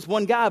just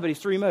one guy, but he's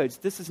three modes.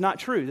 This is not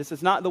true. This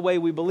is not the way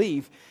we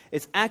believe.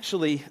 It's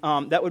actually,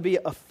 that would be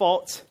a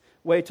false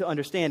way to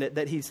understand it,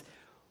 that he's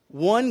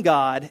one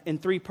God in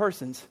three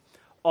persons.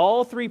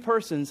 All three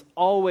persons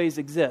always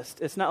exist.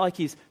 It's not like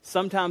he's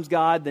sometimes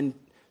God, then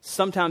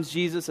sometimes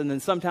Jesus, and then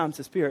sometimes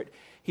the Spirit.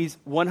 He's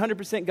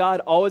 100% God,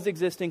 always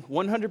existing,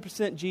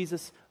 100%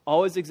 Jesus,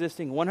 always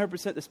existing,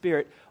 100% the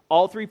Spirit.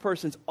 All three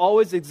persons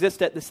always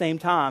exist at the same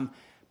time,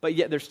 but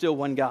yet there's still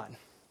one God.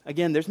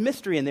 Again, there's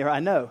mystery in there,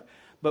 I know,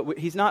 but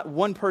he's not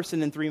one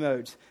person in three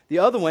modes. The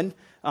other one,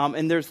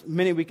 and there's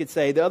many we could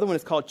say, the other one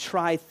is called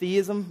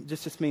tritheism.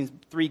 Just means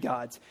three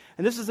gods.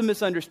 And this is a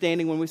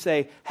misunderstanding when we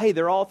say, hey,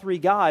 they're all three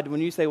God.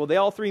 When you say, well, they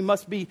all three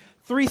must be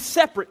three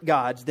separate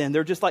gods then.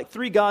 They're just like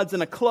three gods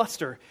in a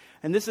cluster.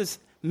 And this is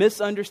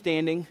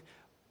misunderstanding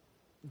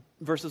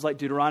verses like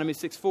Deuteronomy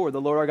 6:4,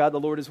 the Lord our God, the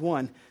Lord is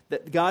one.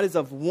 That God is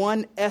of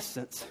one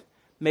essence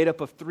made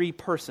up of three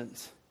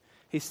persons.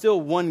 He's still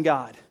one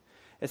God.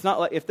 It's not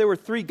like if there were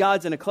three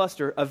gods in a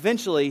cluster,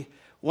 eventually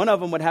one of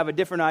them would have a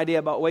different idea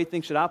about the way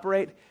things should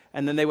operate,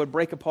 and then they would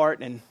break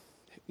apart. And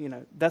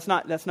that's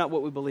not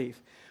what we believe.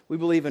 We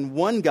believe in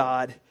one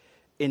God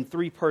in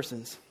three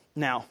persons.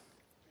 Now,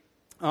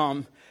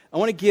 I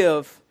want to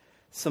give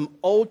some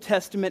Old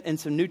Testament and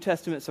some New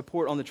Testament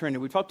support on the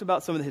Trinity. We talked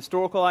about some of the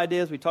historical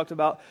ideas. We talked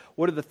about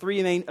what are the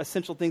three main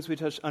essential things we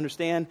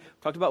understand.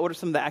 We talked about what are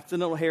some of the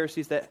accidental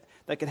heresies that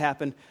could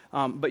happen.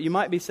 But you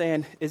might be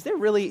saying, is there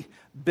really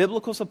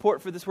biblical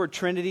support for this word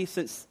Trinity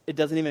since it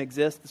doesn't even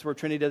exist? This word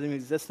Trinity doesn't even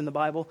exist in the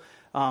Bible.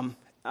 I'm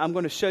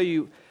going to show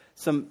you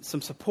some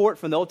support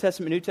from the Old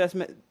Testament, New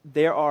Testament.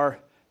 There are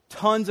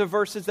tons of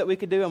verses that we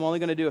could do. I'm only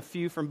going to do a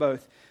few from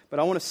both. But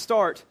I want to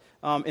start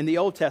in the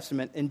Old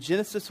Testament. In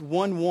Genesis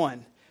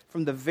 1:1,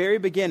 from the very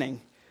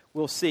beginning,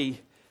 we'll see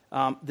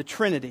the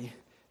Trinity.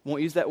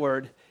 Won't use that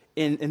word.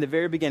 In the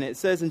very beginning, it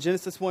says in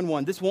Genesis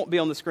 1:1, this won't be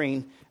on the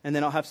screen, and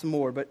then I'll have some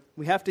more, but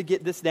we have to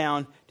get this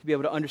down to be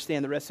able to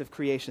understand the rest of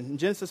creation. In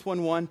Genesis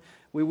 1:1,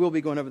 we will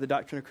be going over the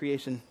doctrine of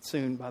creation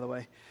soon, by the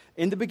way.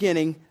 In the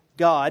beginning,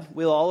 God,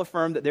 we'll all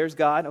affirm that there's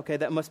God. Okay,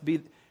 that must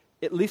be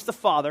at least the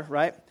Father,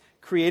 right?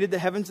 Created the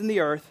heavens and the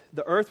earth.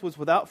 The earth was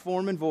without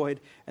form and void,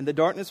 and the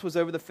darkness was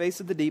over the face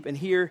of the deep. And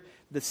here,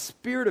 the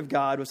Spirit of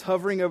God was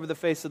hovering over the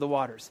face of the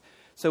waters.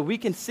 So we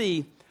can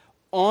see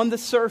on the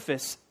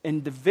surface,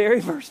 in the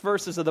very first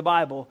verses of the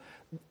Bible,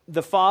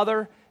 the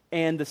Father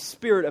and the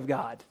Spirit of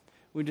God.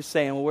 We're just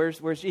saying, well,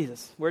 where's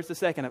Jesus? Where's the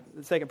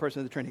second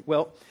person of the Trinity?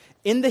 Well,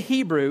 in the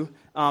Hebrew,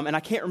 and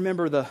I can't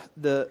remember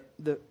the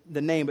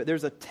name, but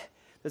there's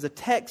a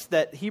text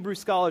that Hebrew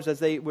scholars, as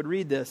they would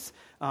read this,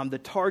 the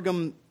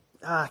Targum.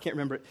 I can't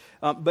remember it.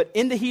 But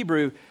in the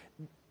Hebrew,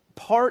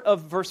 part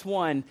of verse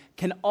 1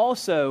 can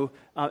also,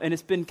 and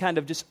it's been kind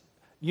of just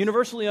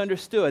universally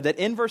understood, that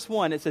in verse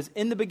 1 it says,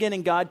 in the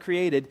beginning God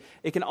created.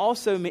 It can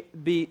also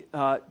be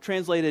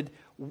translated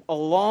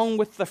along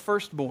with the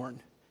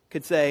firstborn.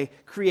 Could say,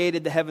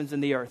 created the heavens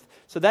and the earth.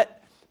 So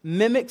that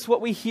mimics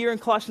what we hear in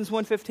Colossians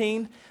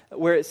 1:15,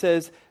 where it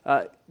says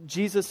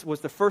Jesus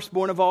was the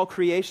firstborn of all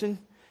creation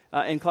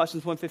in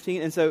Colossians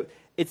 1:15. And so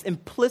it's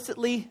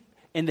implicitly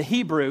in the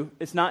Hebrew,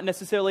 it's not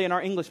necessarily in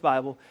our English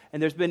Bible,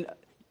 and there's been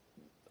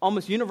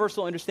almost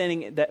universal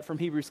understanding that from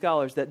Hebrew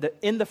scholars that the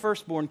in the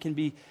firstborn can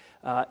be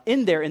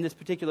in there in this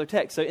particular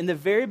text. So in the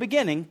very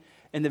beginning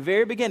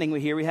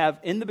we have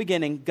in the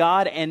beginning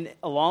God, and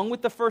along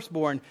with the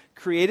firstborn,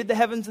 created the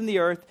heavens and the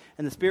earth,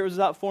 and the Spirit was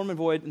without form and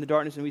void in the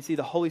darkness, and we see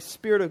the Holy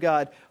Spirit of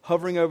God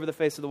hovering over the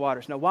face of the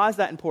waters. Now, why is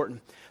that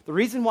important? The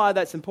reason why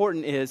that's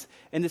important is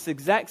in this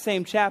exact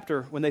same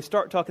chapter, when they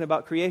start talking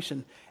about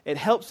creation, it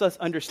helps us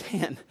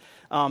understand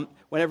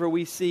whenever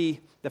we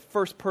see the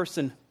first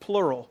person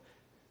plural.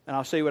 And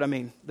I'll show you what I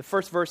mean. The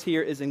first verse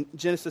here is in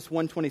Genesis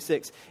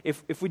 1:26.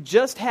 If we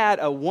just had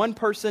a one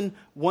person,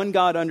 one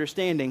God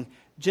understanding,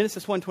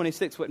 Genesis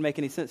 1:26 wouldn't make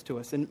any sense to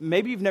us. And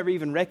maybe you've never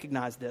even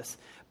recognized this.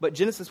 But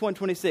Genesis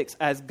 1:26,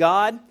 as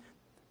God,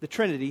 the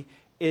Trinity,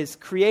 is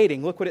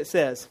creating, look what it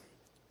says.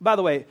 By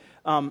the way,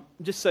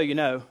 just so you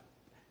know,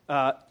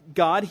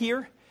 God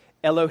here,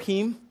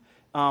 Elohim,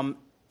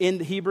 in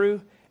the Hebrew,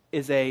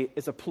 is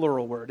a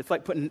plural word. It's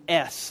like putting an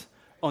S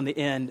on the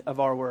end of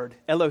our word.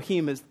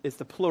 Elohim is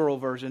the plural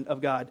version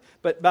of God.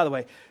 But by the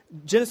way,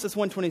 Genesis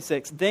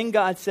 1:26, then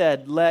God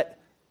said, let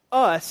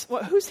us,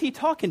 well, who's he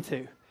talking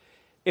to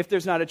if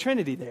there's not a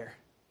Trinity there?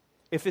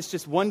 If it's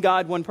just one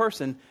God, one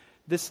person,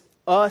 this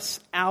us,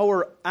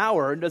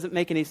 our doesn't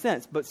make any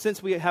sense. But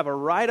since we have a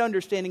right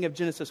understanding of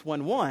Genesis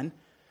 1:1,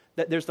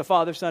 that there's the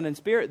Father, Son, and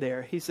Spirit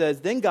there, he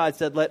says, then God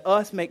said, let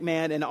us make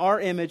man in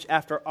our image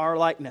after our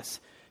likeness.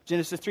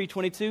 Genesis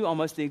 3:22,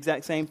 almost the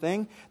exact same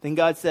thing. Then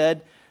God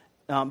said,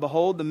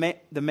 behold,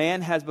 the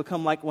man has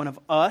become like one of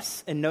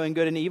us in knowing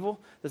good and evil.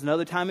 There's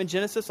another time in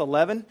Genesis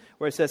 11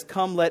 where it says,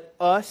 come, let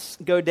us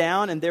go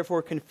down, and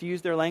therefore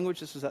confuse their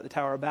language. This was at the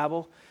Tower of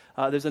Babel.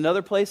 There's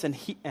another place in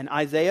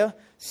Isaiah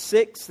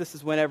 6. This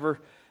is whenever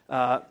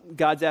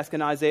God's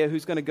asking Isaiah,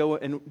 who's going to go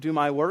and do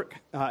my work?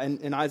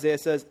 And Isaiah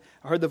says,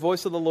 I heard the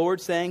voice of the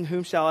Lord saying,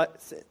 whom shall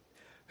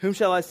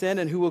I send,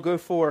 and who will go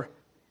for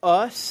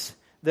us?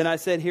 Then I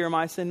said, here am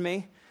I, send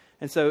me.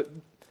 And so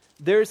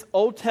there's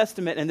Old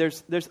Testament, and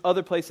there's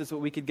other places that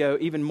we could go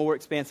even more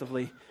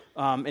expansively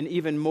and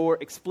even more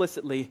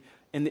explicitly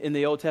in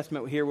the Old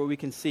Testament here, where we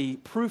can see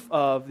proof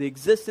of the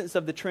existence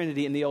of the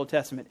Trinity in the Old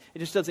Testament. It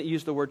just doesn't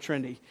use the word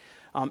Trinity.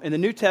 In the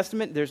New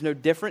Testament, there's no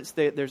difference.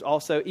 There's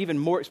also, even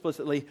more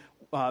explicitly,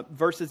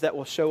 verses that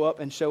will show up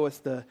and show us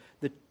the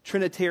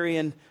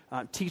Trinitarian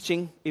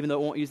teaching, even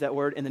though it won't use that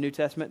word in the New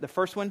Testament. The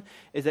first one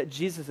is at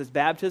Jesus'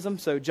 baptism.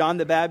 So John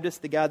the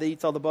Baptist, the guy that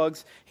eats all the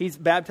bugs, he's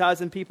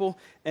baptizing people.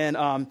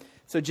 And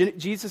so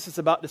Jesus is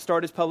about to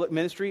start his public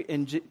ministry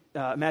in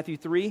Matthew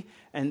 3.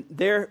 And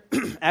there,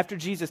 after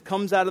Jesus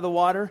comes out of the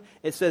water,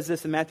 it says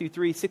this in Matthew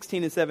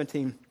 3:16 and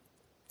 17.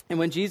 And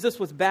when Jesus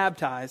was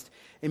baptized,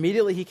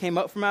 immediately he came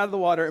up from out of the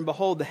water, and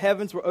behold, the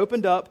heavens were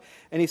opened up,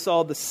 and he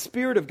saw the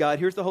Spirit of God,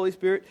 here's the Holy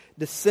Spirit,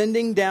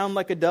 descending down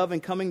like a dove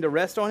and coming to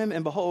rest on him.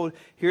 And behold,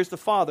 here's the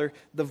Father.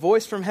 The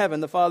voice from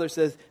heaven, the Father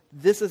says,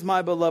 "This is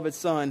my beloved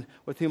Son,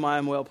 with whom I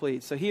am well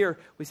pleased." So here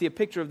we see a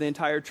picture of the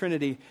entire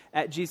Trinity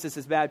at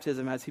Jesus'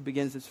 baptism as he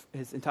begins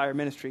his entire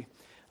ministry.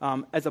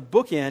 As a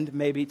bookend,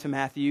 maybe, to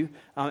Matthew,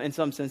 in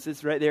some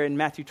senses, right there in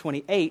Matthew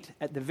 28,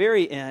 at the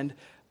very end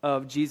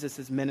of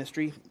Jesus'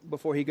 ministry,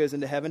 before he goes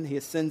into heaven, he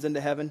ascends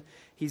into heaven.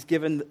 He's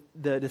given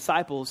the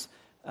disciples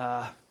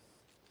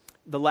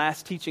the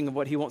last teaching of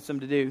what he wants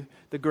them to do,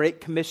 the Great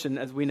Commission,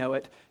 as we know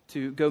it,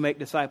 to go make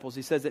disciples.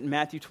 He says it in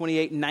Matthew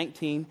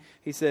 28:19.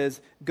 He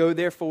says, "Go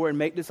therefore and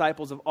make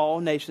disciples of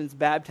all nations,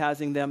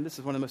 baptizing them," this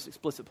is one of the most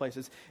explicit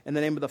places, "in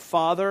the name of the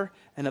Father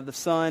and of the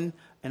Son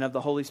and of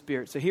the Holy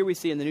Spirit." So here we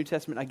see in the New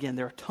Testament, again,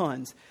 there are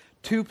tons.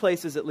 2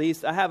 places at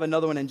least. I have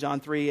another one in John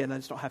 3, and I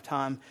just don't have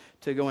time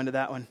to go into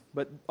that one.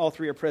 But all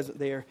 3 are present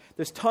there.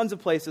 There's tons of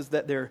places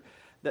that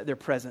they're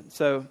present.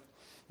 So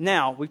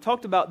now, we've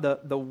talked about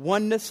the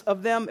oneness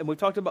of them, and we've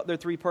talked about their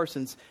 3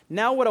 persons.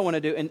 Now what I want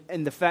to do,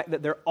 and the fact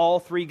that they're all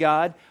 3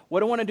 God,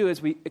 what I want to do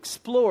is we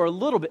explore a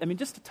little bit,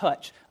 just a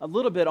touch, a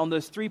little bit on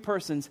those 3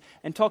 persons,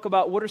 and talk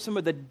about what are some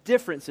of the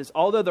differences.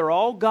 Although they're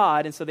all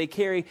God, and so they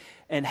carry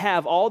and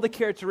have all the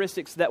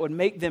characteristics that would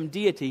make them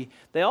deity,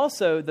 they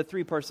also, the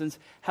 3 persons,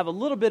 have a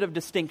little bit of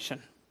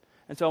distinction.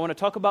 And so I want to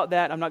talk about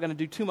that. I'm not going to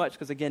do too much,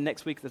 because again,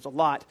 next week there's a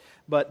lot.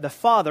 But the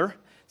Father,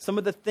 some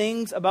of the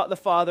things about the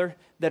Father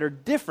that are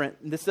different,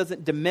 and this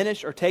doesn't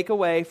diminish or take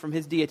away from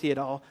his deity at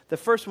all. The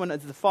first one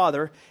is the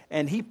Father,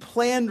 and he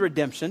planned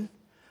redemption.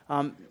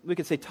 We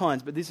could say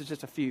tons, but these are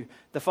just a few.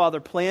 The Father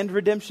planned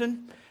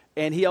redemption,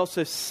 and he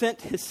also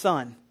sent his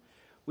Son.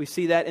 We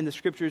see that in the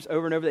Scriptures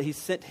over and over, that he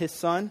sent his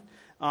Son.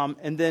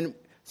 And then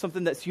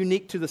something that's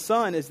unique to the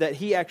Son is that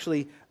he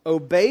actually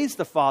obeys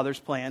the Father's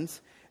plans,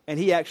 and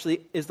he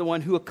actually is the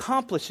one who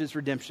accomplishes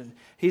redemption.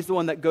 He's the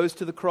one that goes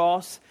to the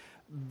cross,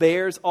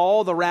 bears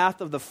all the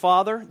wrath of the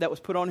Father that was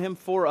put on him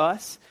for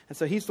us. And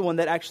so he's the one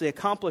that actually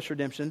accomplished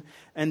redemption.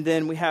 And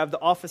then we have the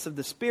office of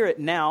the Spirit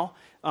now,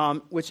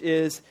 which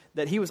is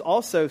that he was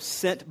also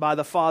sent by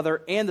the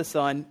Father and the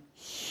Son.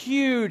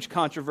 Huge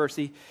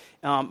controversy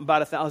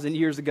about 1,000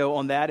 years ago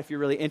on that. If you're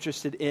really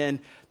interested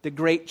in the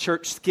Great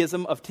Church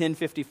Schism of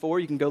 1054,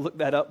 you can go look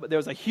that up. But there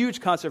was a huge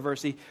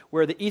controversy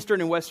where the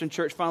Eastern and Western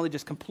Church finally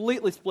just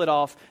completely split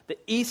off. The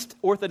East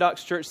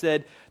Orthodox Church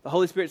said the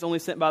Holy Spirit is only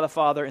sent by the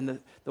Father, and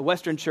the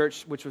Western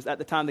Church, which was at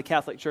the time the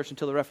Catholic Church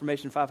until the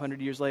Reformation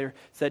 500 years later,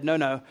 said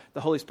no,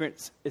 the Holy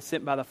Spirit is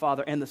sent by the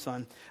Father and the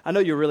Son. I know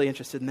you're really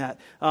interested in that.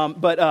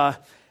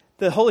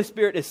 The Holy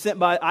Spirit is sent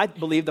by, I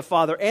believe, the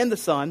Father and the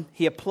Son.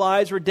 He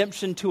applies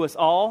redemption to us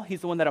all.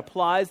 He's the one that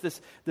applies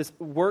this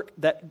work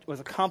that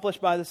was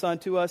accomplished by the Son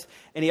to us.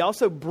 And he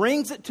also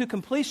brings it to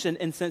completion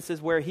in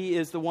senses where he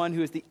is the one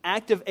who is the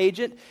active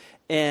agent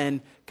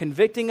in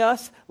convicting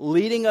us,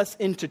 leading us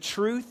into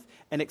truth,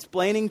 and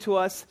explaining to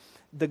us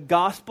the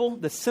gospel,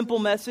 the simple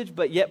message,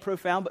 but yet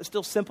profound, but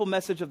still simple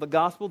message of the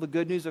gospel, the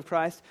good news of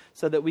Christ,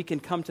 so that we can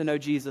come to know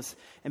Jesus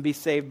and be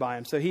saved by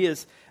him. So he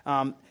is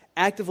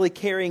actively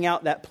carrying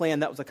out that plan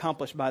that was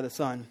accomplished by the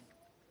Son.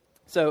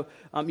 So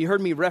you heard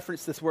me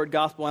reference this word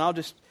gospel, and I'll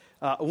just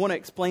I want to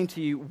explain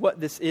to you what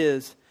this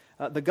is.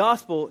 The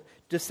gospel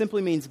just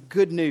simply means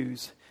good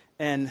news.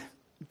 And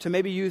to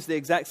maybe use the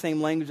exact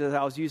same language that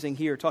I was using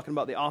here, talking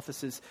about the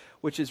offices,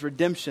 which is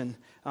redemption.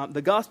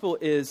 The gospel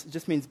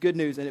just means good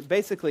news, and it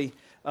basically,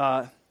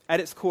 at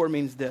its core,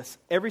 means this.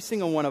 Every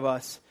single one of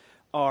us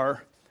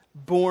are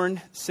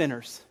born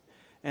sinners.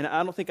 And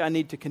I don't think I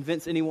need to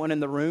convince anyone in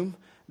the room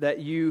that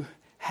you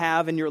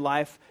have in your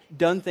life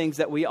done things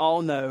that we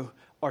all know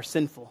are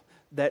sinful,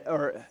 that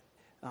are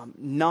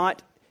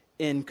not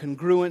in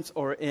congruence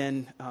or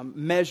in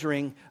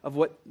measuring of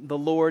what the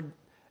Lord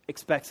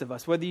expects of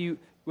us. Whether you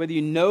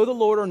know the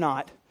Lord or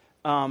not,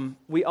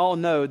 we all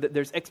know that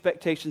there's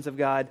expectations of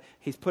God.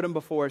 He's put them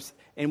before us,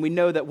 and we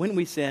know that when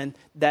we sin,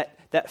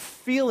 that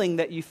feeling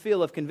that you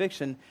feel of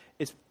conviction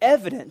is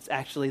evidence,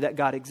 actually, that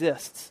God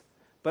exists,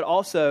 but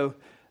also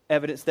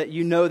evidence that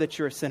you know that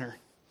you're a sinner.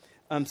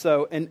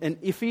 So in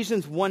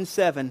Ephesians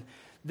 1:7,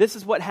 this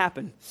is what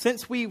happened.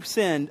 Since we've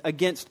sinned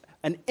against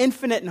an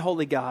infinite and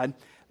holy God,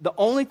 the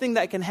only thing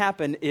that can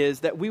happen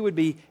is that we would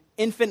be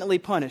infinitely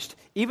punished.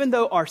 Even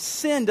though our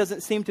sin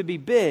doesn't seem to be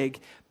big,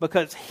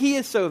 because he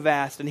is so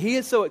vast and he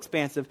is so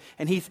expansive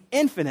and he's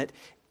infinite,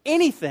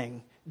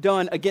 anything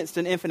done against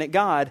an infinite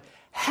God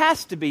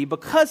has to be,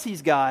 because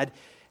he's God,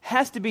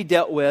 has to be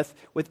dealt with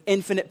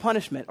infinite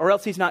punishment, or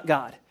else he's not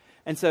God.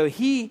 And so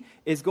he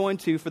is going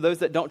to, for those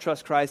that don't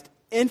trust Christ,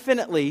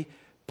 infinitely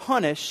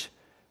punish,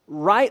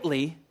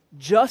 rightly,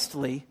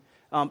 justly,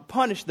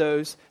 punish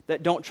those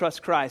that don't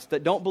trust Christ,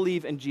 that don't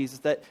believe in Jesus,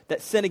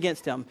 that sin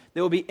against him.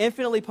 They will be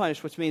infinitely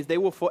punished, which means they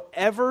will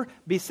forever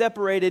be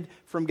separated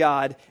from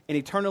God and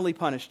eternally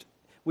punished.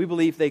 We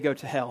believe they go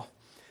to hell.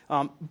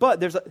 But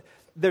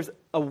there's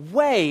a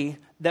way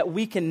that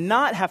we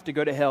cannot have to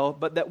go to hell,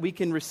 but that we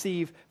can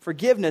receive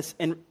forgiveness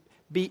and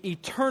be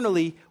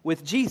eternally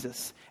with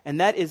Jesus. And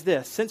that is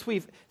this: since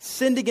we've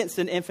sinned against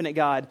an infinite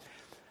God,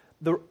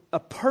 a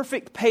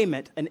perfect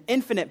payment, an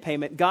infinite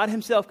payment, God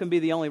himself can be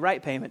the only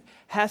right payment,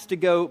 has to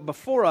go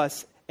before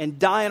us and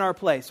die in our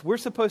place. We're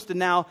supposed to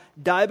now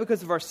die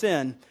because of our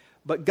sin,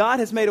 but God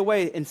has made a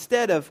way.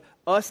 Instead of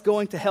us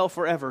going to hell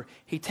forever,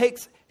 he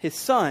takes his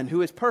son,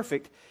 who is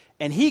perfect,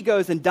 and he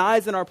goes and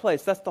dies in our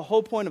place. That's the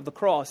whole point of the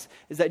cross,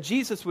 is that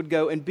Jesus would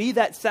go and be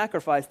that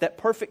sacrifice, that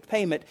perfect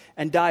payment,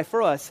 and die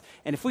for us.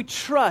 And if we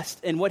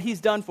trust in what he's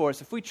done for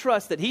us, if we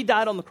trust that he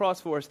died on the cross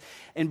for us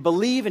and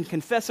believe and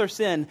confess our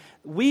sin,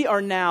 we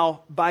are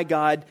now, by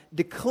God,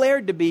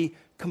 declared to be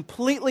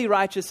completely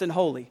righteous and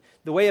holy.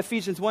 The way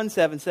Ephesians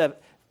 1:7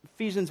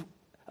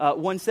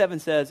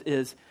 says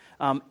is,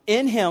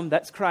 in him,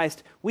 that's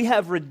Christ, we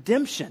have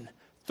redemption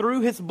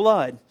through his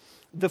blood,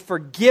 the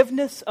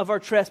forgiveness of our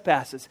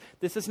trespasses.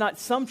 This is not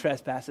some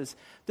trespasses.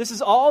 This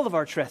is all of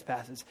our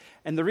trespasses.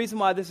 And the reason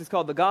why this is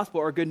called the gospel,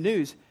 or good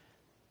news,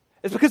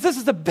 is because this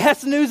is the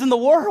best news in the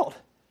world.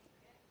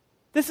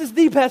 This is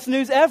the best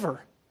news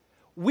ever.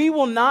 We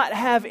will not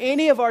have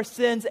any of our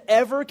sins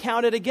ever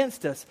counted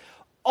against us.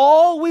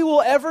 All we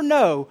will ever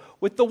know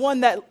with the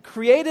one that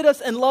created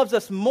us and loves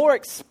us more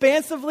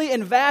expansively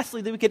and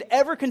vastly than we could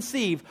ever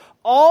conceive,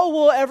 all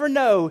we'll ever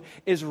know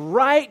is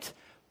right,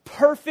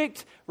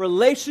 perfect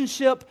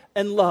relationship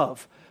and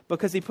love,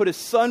 because he put his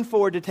son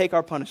forward to take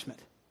our punishment.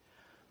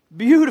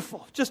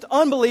 Beautiful, just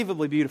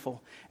unbelievably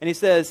beautiful. And he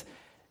says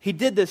he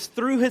did this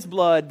through his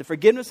blood, the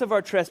forgiveness of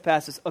our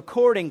trespasses,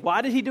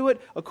 why did he do it?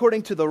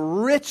 According to the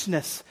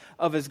richness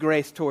of his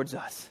grace towards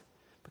us,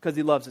 because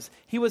he loves us.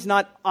 He was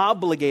not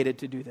obligated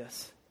to do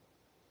this,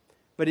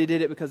 but he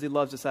did it because he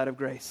loves us out of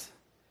grace.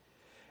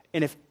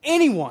 And if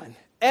anyone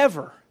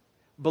ever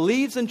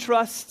believes and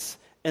trusts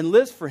and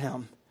lives for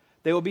him,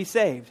 they will be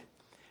saved.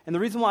 And the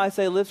reason why I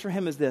say lives for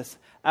him is this: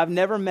 I've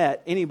never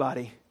met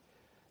anybody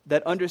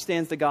that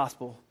understands the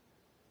gospel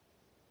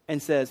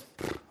and says,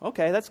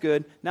 okay, that's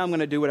good, now I'm going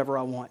to do whatever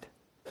I want.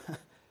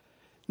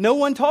 No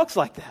one talks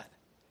like that.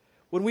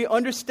 When we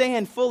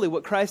understand fully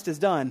what Christ has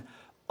done,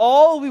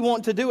 all we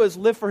want to do is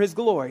live for his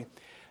glory.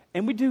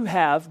 And we do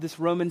have this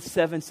Romans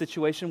 7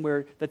 situation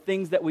where the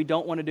things that we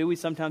don't want to do, we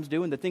sometimes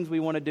do, and the things we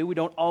want to do, we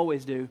don't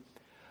always do.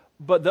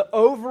 But the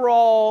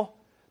overall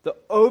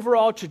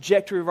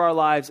trajectory of our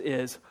lives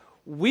is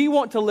we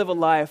want to live a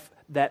life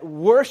that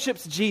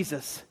worships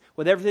Jesus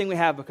with everything we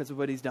have because of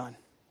what he's done.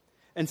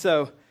 And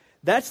so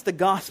that's the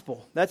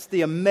gospel. That's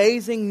the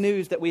amazing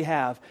news that we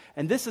have.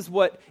 And this is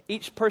what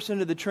each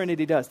person of the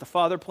Trinity does. The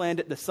Father planned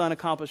it, the Son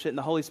accomplished it, and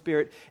the Holy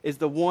Spirit is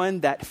the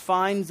one that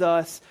finds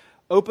us,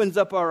 opens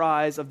up our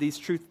eyes of this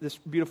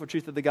beautiful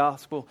truth of the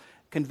gospel,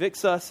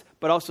 convicts us,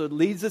 but also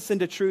leads us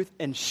into truth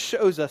and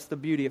shows us the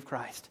beauty of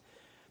Christ.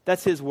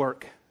 That's his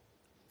work.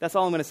 That's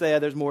all I'm going to say.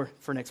 There's more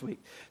for next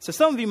week. So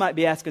some of you might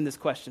be asking this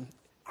question,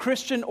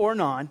 Christian or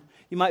non,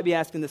 you might be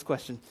asking this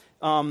question.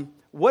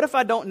 What if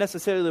I don't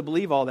necessarily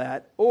believe all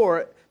that?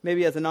 Or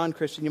maybe as a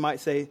non-Christian, you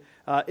might say,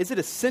 is it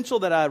essential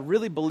that I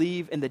really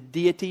believe in the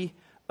deity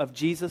of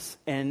Jesus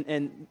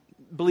and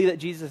believe that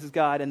Jesus is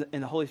God and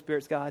the Holy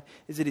Spirit's God?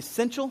 Is it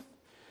essential?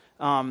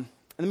 Let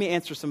me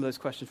answer some of those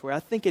questions for you. I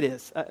think it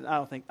is.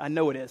 I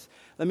know it is.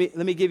 Let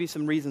me give you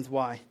some reasons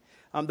why.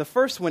 The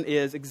first one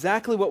is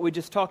exactly what we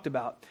just talked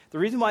about. The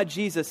reason why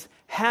Jesus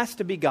has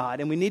to be God,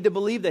 and we need to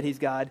believe that he's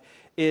God,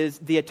 is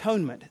the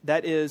atonement.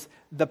 That is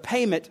the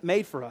payment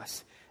made for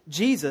us.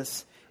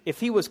 Jesus, if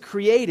he was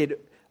created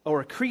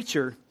or a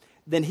creature,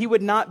 then he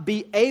would not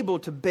be able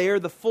to bear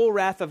the full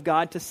wrath of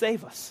God to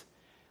save us.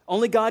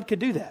 Only God could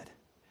do that.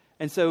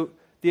 And so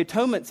the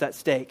atonement's at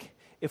stake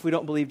if we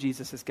don't believe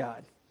Jesus is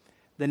God.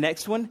 The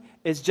next one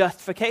is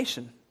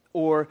justification,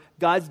 or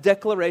God's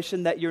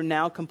declaration that you're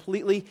now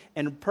completely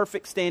and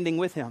perfect standing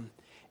with him.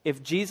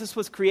 If Jesus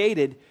was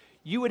created,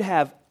 you would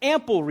have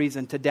ample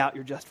reason to doubt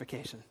your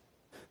justification.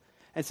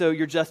 And so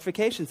your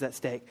justification's at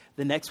stake.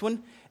 The next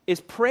one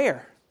is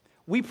prayer.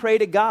 We pray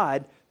to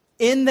God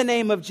in the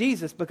name of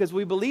Jesus because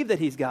we believe that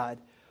he's God.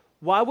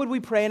 Why would we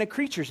pray in a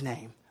creature's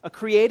name, a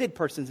created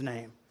person's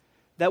name?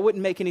 That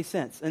wouldn't make any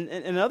sense. And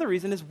another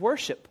reason is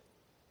worship.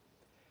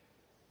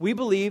 We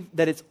believe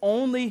that it's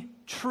only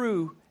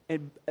true,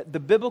 and the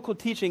biblical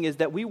teaching is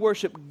that we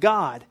worship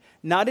God,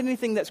 not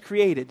anything that's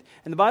created.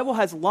 And the Bible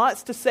has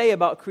lots to say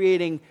about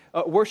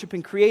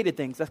worshiping created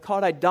things. That's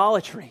called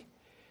idolatry.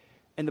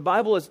 And the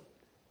Bible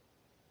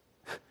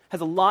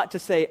has a lot to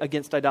say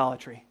against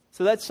idolatry.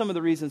 So that's some of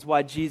the reasons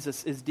why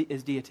Jesus is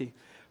deity.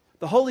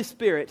 The Holy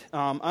Spirit,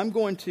 I'm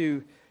going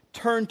to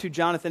turn to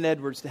Jonathan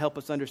Edwards to help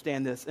us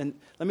understand this. And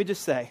let me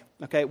just say,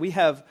 okay, we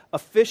have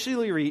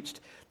officially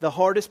reached the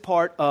hardest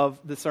part of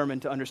the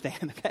sermon to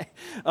understand, okay?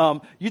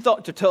 You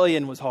thought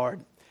Tertullian was hard.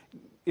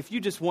 If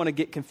you just want to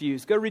get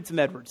confused, go read some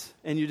Edwards,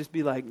 and you just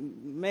be like,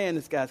 man,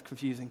 this guy's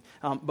confusing.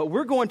 But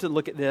we're going to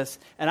look at this,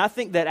 and I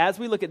think that as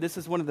we look at this,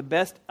 is one of the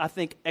best,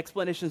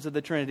 explanations of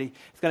the Trinity.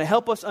 It's going to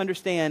help us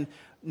understand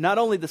not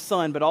only the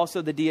Son, but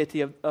also the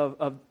deity of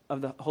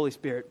the Holy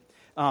Spirit.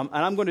 And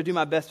I'm going to do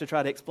my best to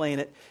try to explain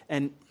it.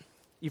 And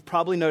you've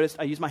probably noticed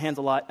I use my hands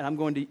a lot, and I'm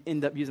going to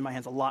end up using my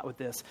hands a lot with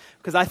this,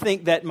 because I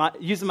think that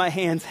using my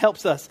hands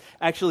helps us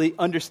actually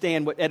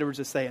understand what Edwards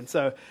is saying.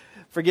 So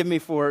forgive me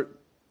for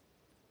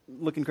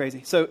looking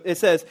crazy. So it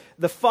says,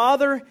 the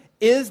Father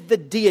is the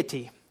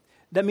deity.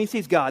 That means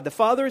he's God. The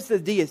Father is the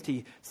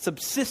deity,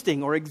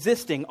 subsisting or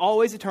existing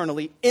always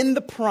eternally in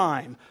the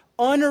prime,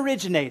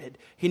 unoriginated.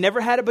 He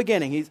never had a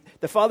beginning.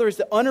 The Father is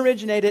the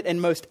unoriginated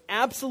and most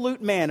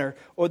absolute manner,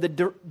 or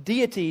the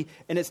deity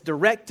in its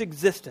direct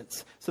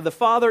existence. So the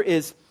Father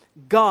is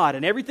God,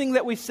 and everything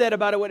that we said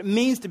about it, what it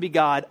means to be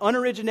God,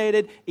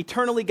 unoriginated,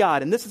 eternally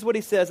God. And this is what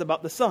he says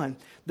about the Son.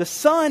 The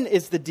Son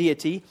is the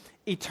deity,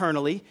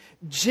 eternally,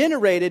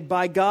 generated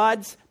by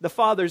the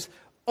Father's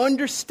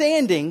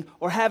understanding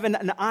or having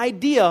an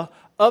idea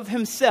of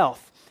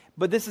himself.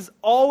 But this has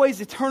always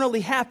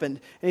eternally happened.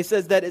 And he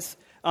says that it's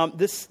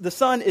the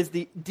Son is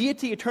the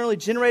deity eternally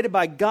generated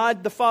by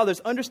God the Father's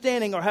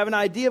understanding or have an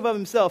idea of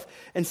himself,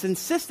 and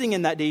insisting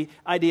in that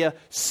idea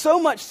so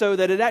much so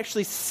that it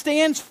actually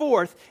stands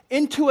forth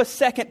into a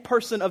second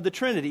person of the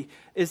Trinity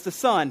is the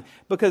Son.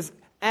 Because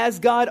as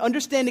God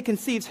understands and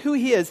conceives who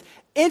he is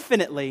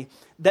infinitely,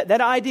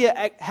 that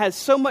idea has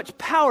so much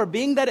power,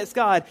 being that it's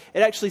God, it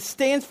actually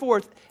stands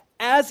forth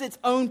as its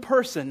own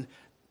person,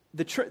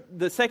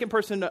 the second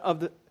person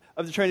of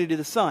the Trinity,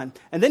 the Son.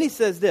 And then he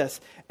says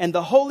this, and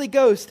the Holy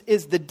Ghost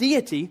is the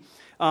deity.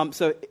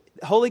 So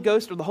Holy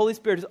Ghost or the Holy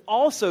Spirit is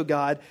also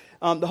God.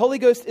 The Holy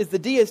Ghost is the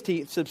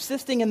deity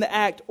subsisting in the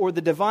act or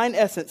the divine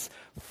essence,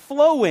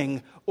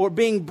 flowing or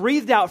being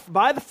breathed out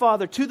by the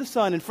Father to the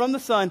Son and from the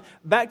Son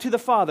back to the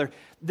Father.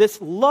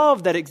 This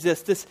love that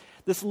exists,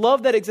 this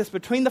love that exists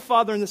between the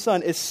Father and the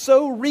Son is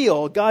so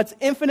real. God's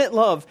infinite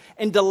love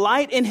and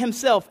delight in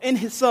himself, in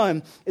his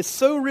Son, is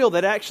so real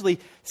that it actually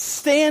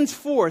stands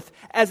forth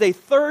as a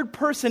third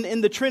person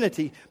in the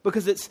Trinity,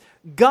 because it's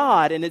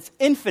God and it's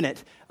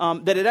infinite,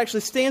 that it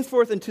actually stands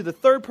forth into the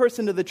third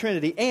person of the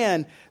Trinity.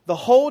 And the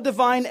whole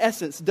divine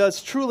essence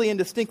does truly and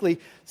distinctly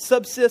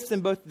subsist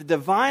in both the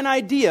divine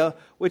idea,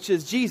 which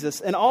is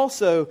Jesus, and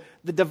also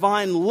the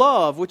divine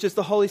love, which is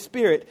the Holy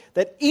Spirit,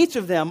 that each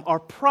of them are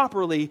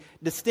properly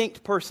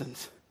distinct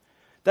persons.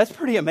 That's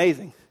pretty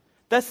amazing.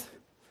 When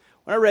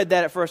I read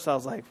that at first, I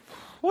was like,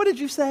 what did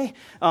you say?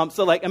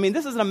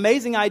 This is an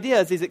amazing idea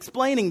as he's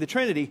explaining the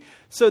Trinity,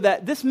 so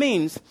that this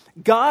means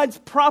God's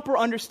proper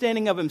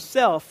understanding of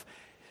himself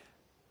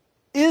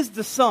is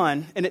the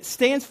Son, and it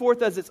stands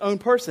forth as its own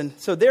person.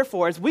 So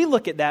therefore, as we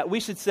look at that, we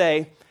should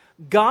say,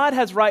 God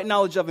has right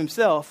knowledge of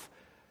himself,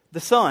 the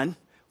Son.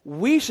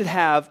 We should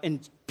have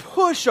and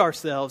push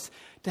ourselves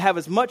to have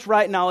as much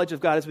right knowledge of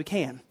God as we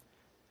can.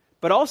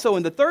 But also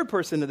in the third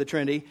person of the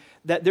Trinity,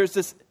 that there's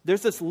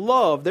this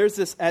love, there's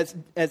this, as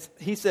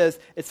he says,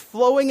 it's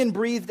flowing and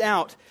breathed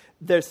out.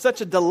 There's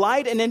such a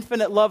delight and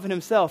infinite love in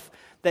himself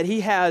that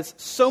he has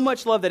so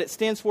much love that it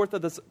stands forth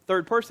of the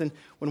third person.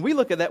 When we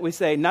look at that, we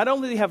say, not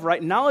only does he have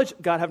right knowledge,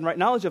 God have right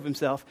knowledge of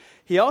himself,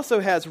 he also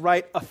has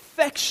right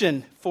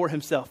affection for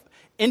himself,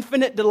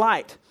 infinite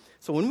delight.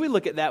 So when we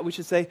look at that, we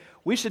should say,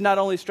 we should not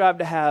only strive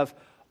to have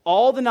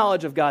all the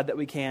knowledge of God that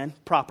we can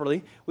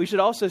properly, we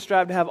should also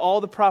strive to have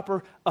all the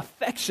proper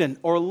affection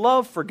or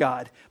love for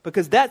God,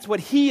 because that's what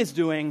he is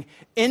doing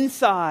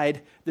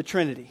inside the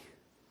Trinity.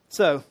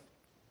 So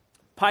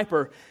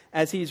Piper,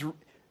 as he's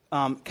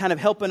kind of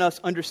helping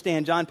us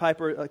understand, John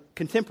Piper, a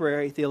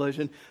contemporary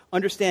theologian,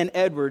 understand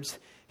Edwards,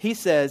 he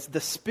says, the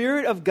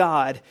Spirit of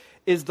God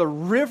is the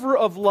river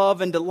of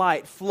love and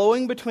delight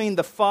flowing between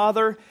the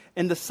Father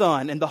and the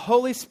Son, and the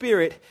Holy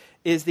Spirit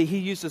is he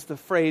uses the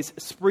phrase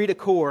esprit de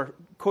corps,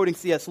 quoting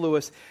C.S.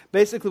 Lewis,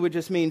 basically which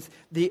just means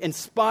the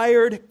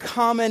inspired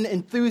common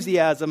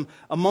enthusiasm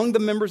among the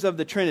members of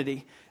the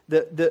Trinity.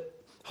 The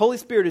Holy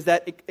Spirit is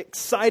that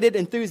excited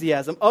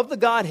enthusiasm of the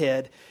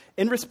Godhead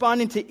in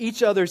responding to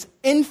each other's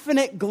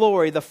infinite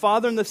glory. The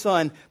Father and the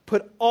Son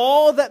put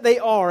all that they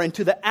are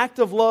into the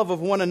active love of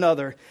one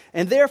another,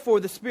 and therefore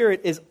the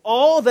Spirit is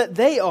all that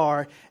they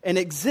are and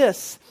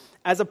exists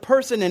as a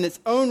person in its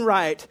own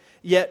right,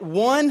 yet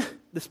one.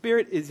 The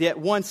Spirit is yet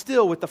one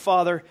still with the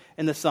Father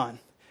and the Son.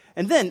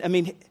 And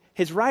then,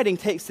 his writing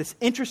takes this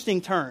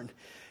interesting turn.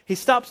 He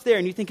stops there,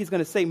 and you think he's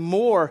going to say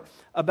more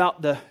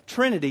about the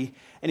Trinity,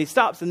 and he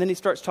stops, and then he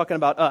starts talking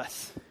about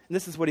us. And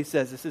this is what he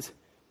says. This is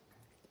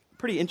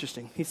pretty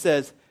interesting. He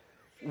says,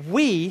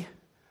 we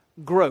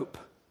grope.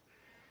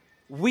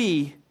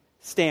 We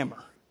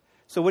stammer.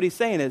 So what he's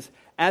saying is,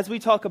 as we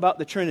talk about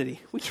the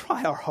Trinity, we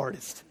try our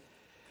hardest.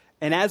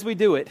 And as we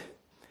do it,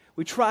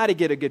 we try to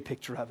get a good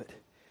picture of it.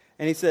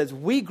 And he says,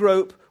 we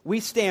grope, we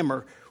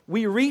stammer,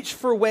 we reach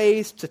for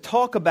ways to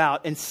talk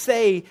about and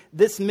say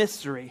this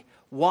mystery.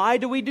 Why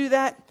do we do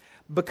that?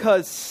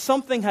 Because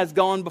something has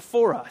gone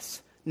before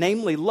us.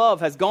 Namely,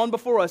 love has gone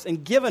before us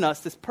and given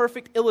us this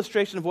perfect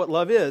illustration of what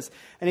love is.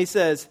 And he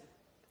says,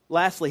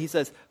 lastly,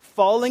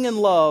 falling in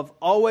love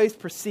always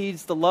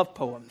precedes the love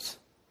poems.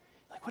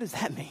 Like, what does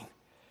that mean?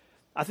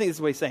 I think this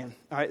is what he's saying.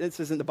 All right, this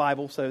isn't the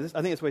Bible, so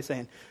I think that's what he's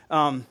saying.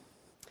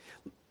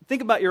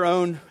 Think about your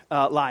own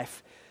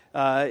life.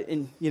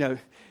 And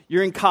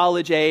you're in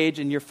college age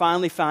and you're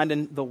finally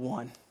finding the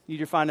one.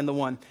 You're finding the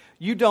one.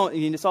 You don't,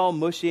 and it's all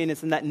mushy and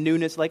it's in that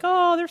newness, like,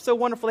 oh, they're so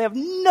wonderful. They have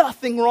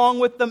nothing wrong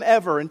with them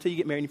ever until you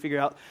get married and you figure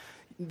out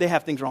they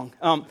have things wrong.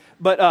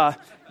 But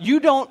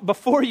you don't,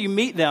 before you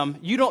meet them,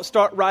 you don't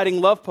start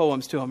writing love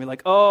poems to them. You're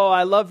like, oh,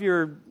 I love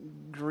your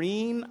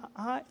green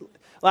eye.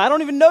 Well, I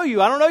don't even know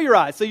you. I don't know your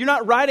eyes. So you're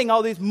not writing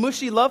all these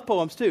mushy love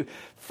poems too.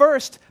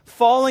 First,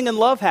 falling in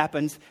love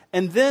happens,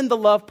 and then the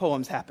love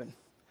poems happen.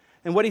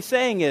 And what he's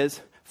saying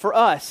is, for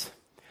us,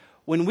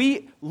 when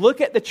we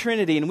look at the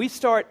Trinity and we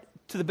start,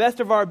 to the best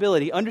of our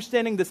ability,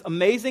 understanding this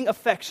amazing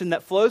affection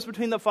that flows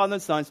between the Father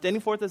and Son, standing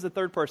forth as the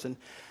third person,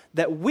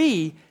 that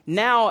we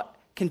now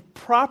can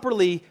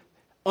properly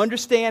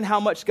understand how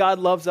much God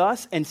loves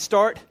us and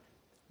start,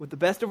 with the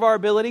best of our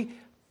ability,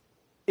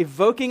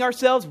 evoking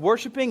ourselves,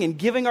 worshiping, and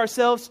giving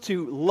ourselves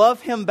to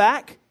love Him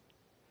back.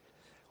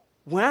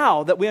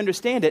 Wow, that we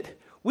understand it.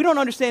 We don't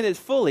understand it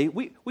fully.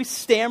 We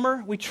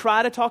stammer. We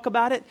try to talk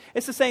about it.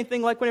 It's the same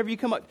thing like whenever you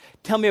come up,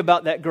 tell me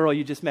about that girl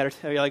you just met.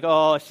 Or you're like,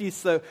 oh, she's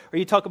so, or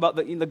you talk about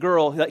the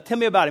girl, like, tell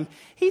me about him.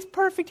 He's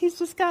perfect. He's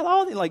just got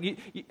all the, like,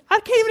 I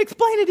can't even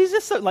explain it. He's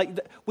just so, like,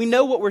 we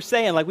know what we're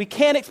saying. Like, we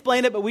can't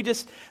explain it, but we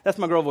just, that's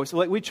my girl voice. So,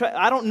 like, we try,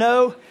 I don't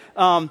know.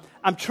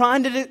 I'm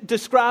trying to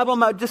describe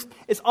them.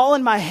 It's all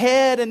in my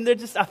head, and they're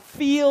just, I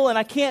feel, and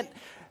I can't,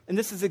 and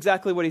this is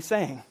exactly what he's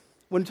saying.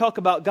 When we talk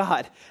about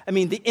God, I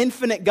mean, the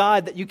infinite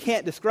God that you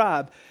can't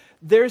describe,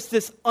 there's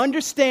this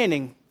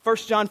understanding, 1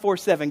 John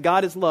 4:7,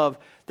 God is love,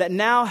 that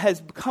now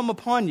has come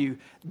upon you,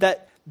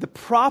 that the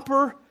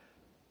proper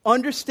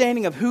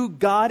understanding of who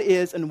God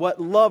is and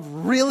what love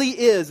really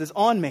is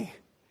on me.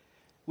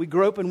 We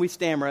grope and we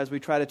stammer as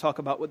we try to talk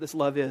about what this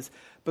love is,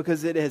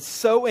 because it has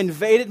so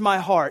invaded my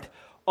heart.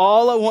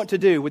 All I want to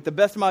do, with the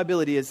best of my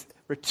ability, is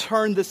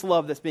return this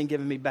love that's being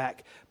given me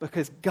back,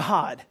 because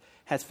God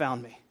has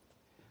found me.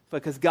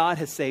 Because God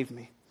has saved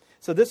me.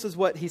 So this is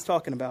what he's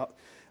talking about.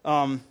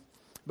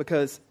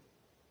 Because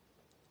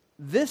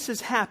this has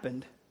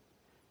happened.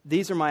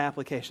 These are my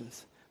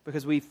applications.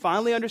 Because we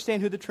finally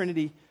understand who the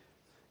Trinity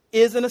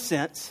is in a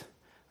sense.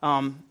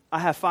 I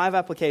have 5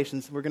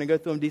 applications. We're going to go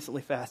through them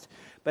decently fast.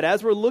 But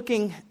as we're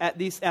looking at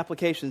these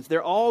applications,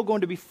 they're all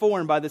going to be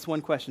formed by this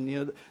one question.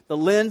 You know, the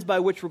lens by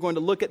which we're going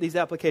to look at these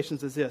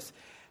applications is this.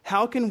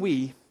 How can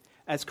we,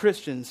 as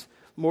Christians,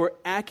 more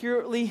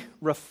accurately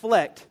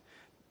reflect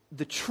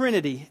the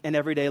Trinity in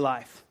everyday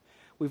life?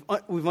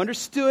 We've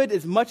understood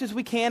as much as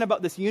we can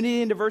about this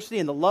unity and diversity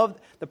and the love,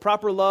 the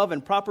proper love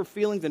and proper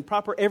feelings and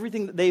proper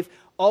everything that they've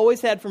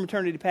always had from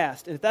eternity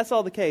past. And if that's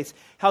all the case,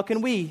 how can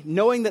we,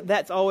 knowing that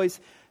that's always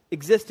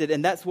existed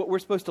and that's what we're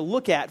supposed to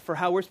look at for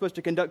how we're supposed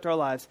to conduct our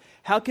lives,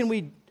 how can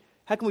we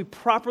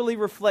properly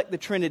reflect the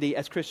Trinity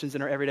as Christians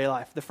in our everyday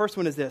life? The first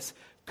one is this: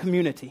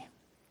 community.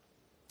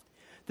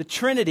 The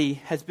Trinity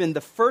has been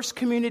the first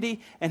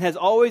community and has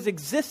always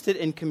existed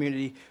in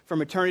community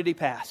from eternity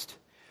past.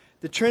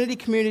 The Trinity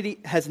community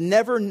has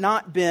never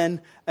not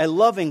been a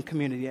loving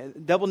community.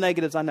 Double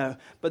negatives, I know.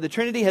 But the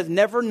Trinity has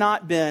never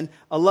not been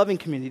a loving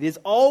community. It has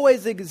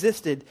always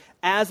existed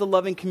as a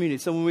loving community.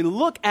 So when we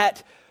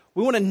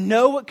want to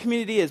know what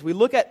community is, we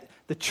look at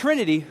the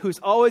Trinity, who's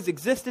always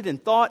existed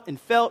and thought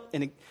and felt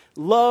and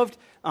loved,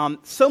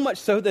 so much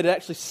so that it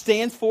actually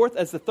stands forth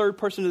as the third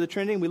person of the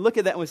Trinity. And we look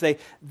at that and we say,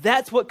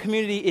 that's what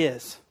community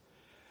is.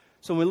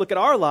 So when we look at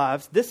our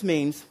lives, this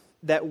means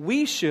that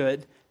we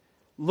should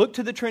look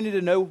to the Trinity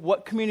to know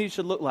what community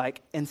should look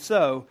like. And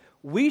so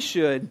we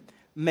should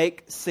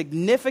make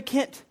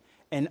significant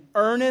and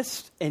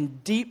earnest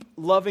and deep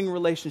loving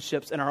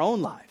relationships in our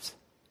own lives.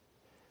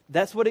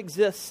 That's what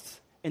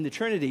exists in the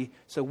Trinity.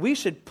 So we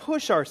should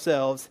push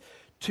ourselves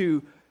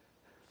to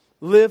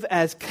live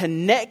as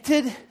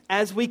connected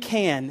as we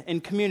can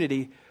in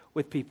community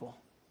with people.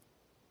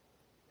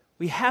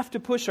 We have to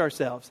push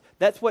ourselves.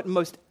 That's what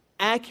most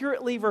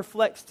accurately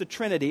reflects the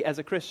Trinity as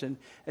a Christian,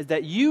 is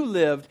that you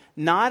lived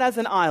not as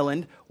an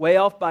island way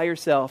off by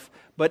yourself,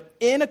 but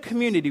in a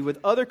community with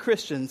other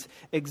Christians,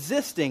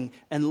 existing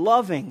and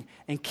loving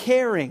and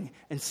caring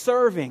and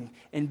serving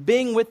and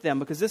being with them,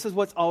 because this is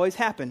what's always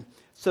happened.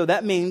 So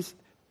that means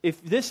if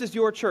this is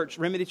your church,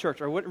 Remedy Church,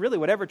 or really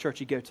whatever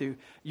church you go to,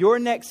 your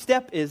next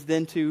step is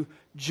then to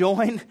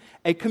join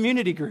a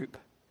community group.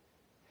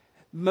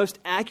 Most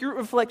accurate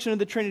reflection of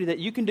the Trinity that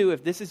you can do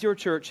if this is your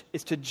church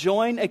is to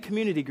join a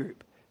community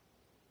group.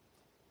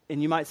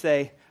 And you might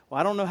say, well,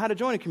 I don't know how to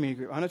join a community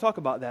group. I'm going to talk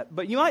about that.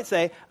 But you might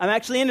say, I'm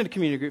actually in a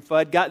community group,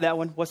 Fudd. Got that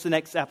one. What's the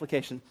next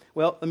application?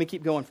 Well, let me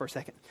keep going for a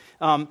second.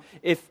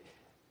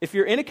 If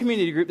you're in a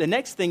community group, the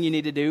next thing you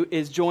need to do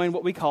is join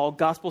what we call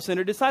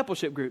gospel-centered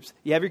discipleship groups.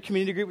 You have your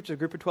community group, which is a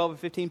group of 12 or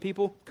 15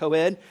 people,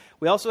 co-ed.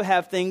 We also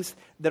have things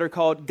that are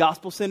called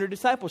gospel-centered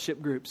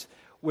discipleship groups,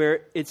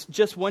 where it's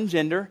just one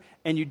gender,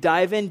 and you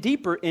dive in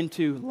deeper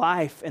into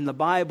life and the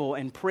Bible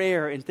and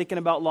prayer and thinking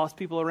about lost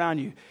people around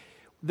you.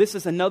 This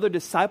is another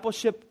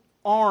discipleship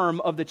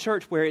arm of the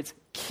church where it's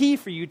key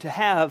for you to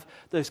have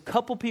those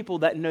couple people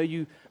that know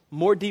you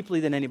more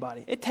deeply than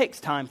anybody. It takes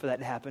time for that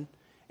to happen.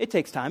 It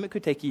takes time. It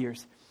could take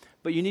years.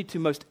 but you need to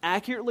most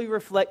accurately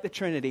reflect the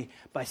Trinity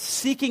by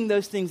seeking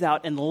those things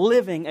out and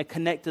living a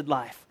connected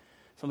life.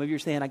 Some of you are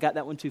saying, I got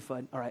that one too,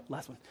 Fudd. All right,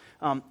 last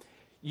one.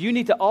 You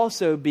need to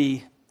also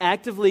be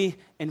actively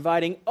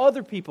inviting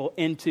other people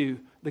into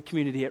the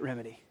community at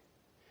Remedy.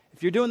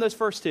 If you're doing those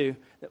first two,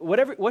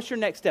 what's your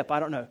next step? I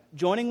don't know.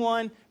 Joining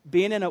one,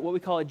 being in what we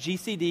call a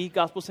GCD,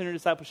 Gospel-Centered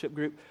Discipleship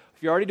Group.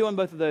 If you're already doing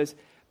both of those,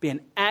 be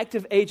an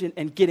active agent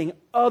and getting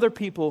other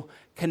people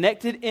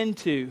connected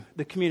into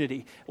the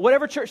community.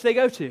 Whatever church they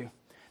go to,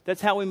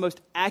 that's how we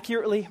most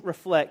accurately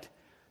reflect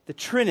the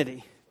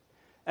Trinity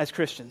as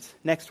Christians.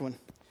 Next one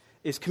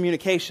is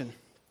communication.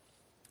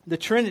 The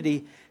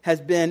Trinity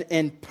has been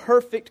in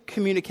perfect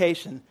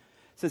communication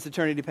since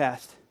eternity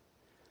past.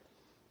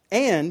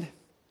 And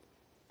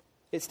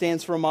it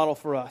stands for a model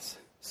for us.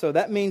 So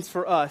that means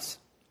for us,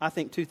 I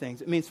think two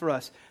things. It means for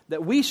us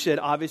that we should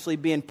obviously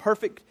be in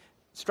perfect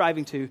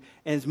striving to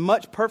and as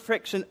much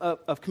perfection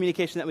of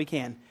communication that we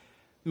can.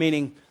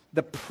 Meaning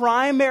the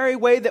primary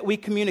way that we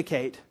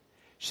communicate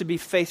should be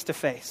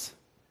face-to-face.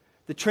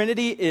 The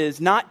Trinity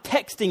is not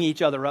texting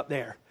each other up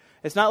there.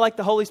 It's not like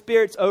the Holy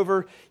Spirit's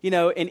over,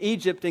 in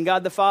Egypt and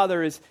God the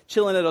Father is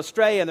chilling at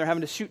Australia and they're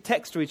having to shoot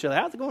text to each other.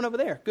 How's it going over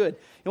there? Good.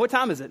 What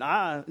time is it?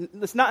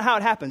 That's not how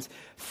it happens.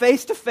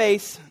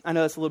 Face-to-face, I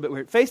know that's a little bit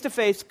weird.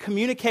 Face-to-face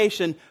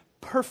communication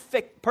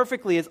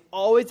perfectly has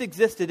always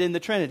existed in the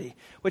Trinity,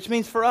 which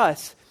means for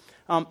us,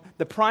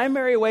 the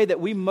primary way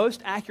that we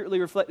most accurately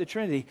reflect the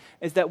Trinity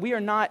is that we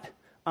are not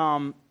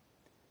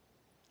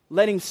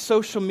letting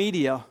social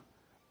media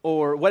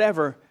or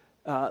whatever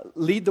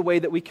lead the way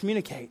that we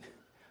communicate.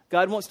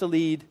 God wants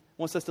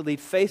us to lead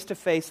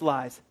face-to-face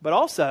lives. But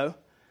also,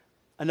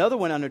 another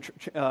one under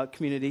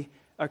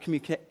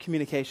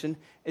communication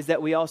is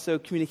that we also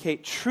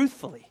communicate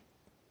truthfully.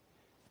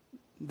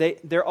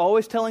 They're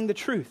always telling the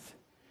truth.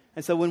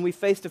 And so when we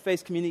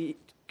face-to-face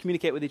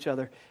communicate with each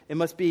other, it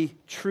must be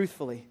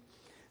truthfully.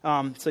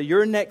 So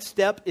your next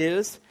step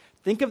is,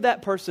 think of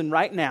that person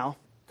right now.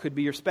 Could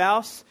be your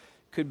spouse,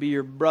 could be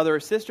your brother or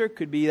sister,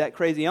 could be that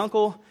crazy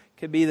uncle,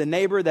 could be the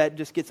neighbor that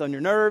just gets on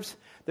your nerves.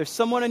 There's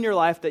someone in your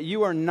life that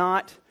you are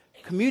not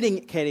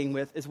communicating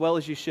with as well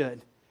as you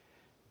should.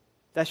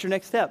 That's your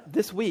next step.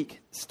 This week,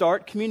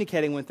 start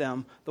communicating with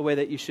them the way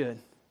that you should.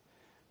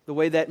 The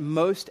way that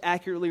most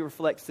accurately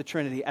reflects the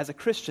Trinity. As a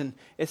Christian,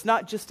 it's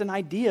not just an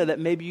idea that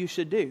maybe you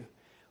should do.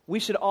 We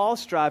should all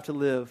strive to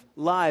live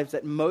lives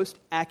that most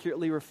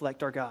accurately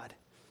reflect our God.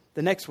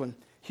 The next one,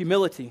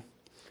 humility,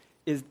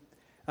 is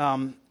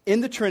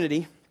in the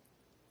Trinity,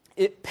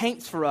 it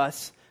paints for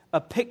us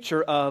a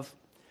picture of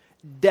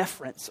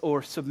deference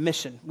or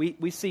submission.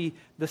 We see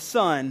the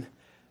Son,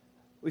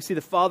 we see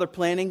the Father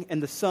planning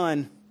and the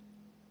Son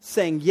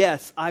saying,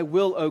 yes, I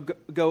will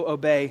go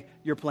obey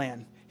your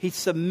plan. He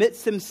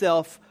submits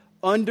himself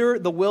under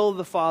the will of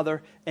the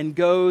Father and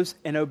goes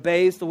and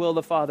obeys the will of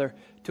the Father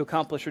to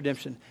accomplish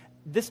redemption.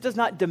 This does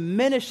not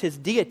diminish his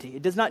deity.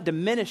 It does not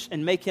diminish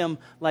and make him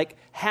like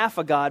half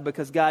a God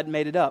because God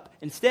made it up.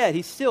 Instead,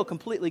 he's still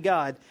completely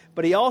God,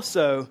 but he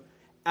also,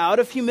 out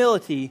of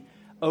humility,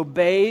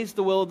 obeys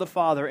the will of the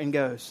Father and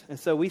goes. And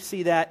so we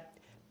see that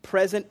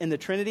present in the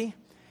Trinity,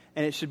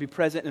 and it should be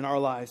present in our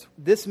lives.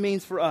 This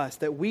means for us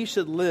that we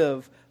should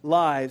live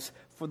lives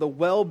for the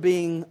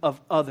well-being of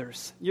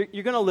others. You're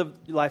going to live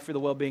life for the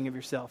well-being of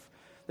yourself.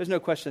 There's no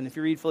question. If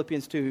you read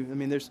Philippians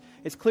 2,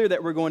 it's clear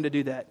that we're going to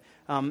do that.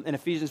 In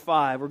Ephesians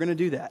 5, we're going to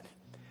do that.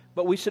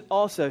 But we should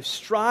also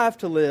strive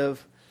to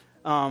live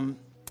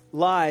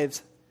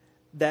lives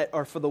that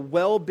are for the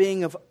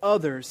well-being of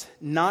others,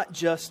 not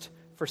just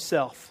for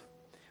self.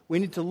 We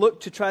need to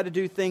look to try to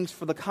do things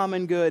for the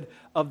common good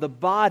of the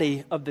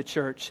body of the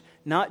church,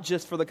 not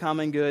just for the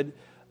common good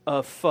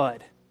of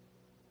FUD.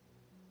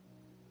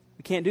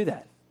 We can't do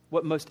that.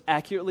 What most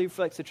accurately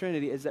reflects the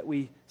Trinity is that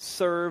we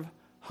serve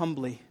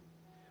humbly.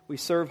 We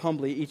serve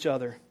humbly each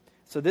other.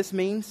 So this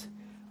means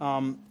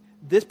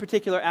this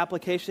particular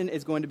application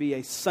is going to be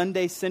a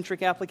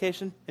Sunday-centric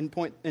application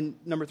in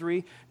number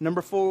 3.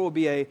 Number 4 will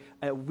be a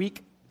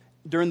week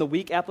during the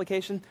week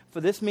application.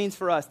 For this means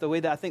for us, the way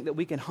that I think that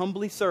we can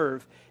humbly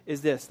serve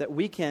is this, that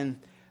we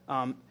can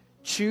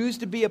choose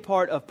to be a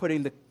part of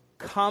putting the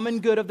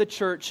common good of the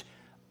church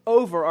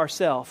over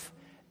ourselves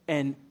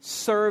and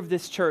serve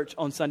this church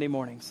on Sunday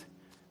mornings.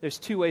 There's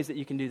 2 ways that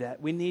you can do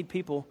that. We need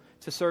people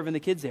to serve in the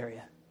kids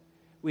area.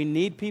 We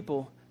need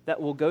people that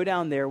will go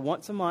down there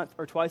once a month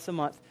or twice a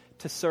month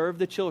to serve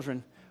the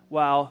children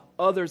while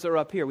others are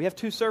up here. We have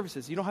 2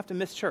 services. You don't have to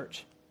miss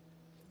church.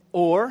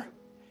 Or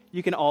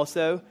you can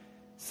also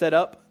set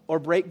up or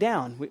break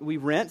down. We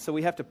rent, so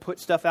we have to put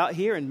stuff out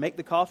here and make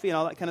the coffee and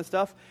all that kind of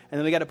stuff, and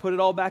then we got to put it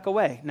all back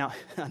away. Now,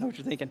 I know what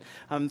you're thinking.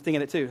 I'm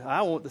thinking it too.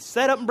 I want the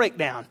set up and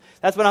breakdown.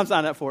 That's what I'm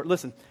signing up for.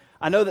 Listen,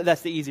 I know that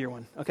that's the easier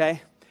one,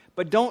 okay?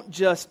 But don't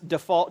just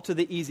default to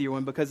the easier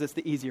one because it's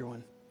the easier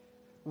one.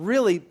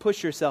 Really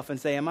push yourself and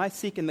say, am I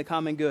seeking the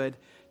common good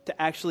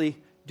to actually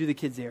do the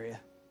kids area?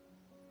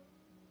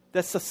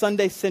 That's a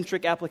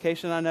Sunday-centric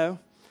application, I know.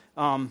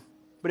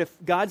 But if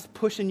God's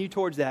pushing you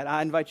towards that,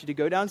 I invite you to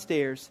go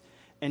downstairs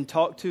and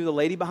talk to the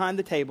lady behind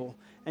the table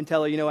and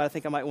tell her, you know what, I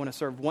think I might want to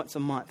serve once a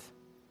month.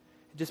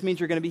 It just means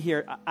you're going to be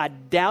here. I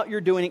doubt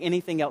you're doing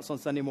anything else on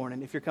Sunday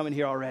morning if you're coming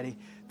here already,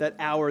 that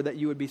hour that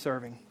you would be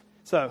serving.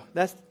 So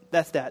that's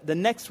that. The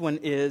next one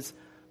is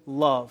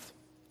love.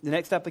 The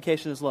next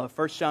application is love.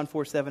 1 John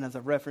 4:7, as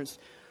I've referenced,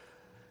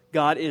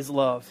 God is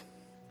love.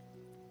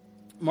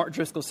 Mark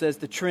Driscoll says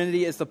the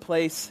Trinity is the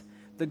place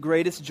the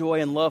greatest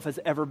joy and love has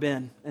ever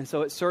been. And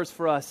so it serves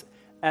for us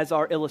as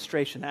our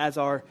illustration, as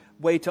our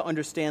way to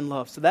understand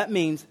love. So that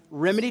means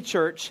Remedy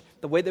Church,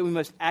 the way that we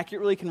most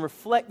accurately can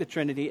reflect the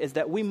Trinity is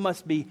that we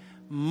must be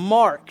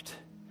marked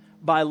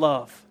by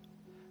love,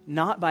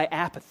 not by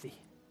apathy.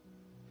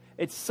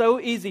 It's so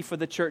easy for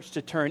the church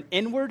to turn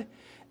inward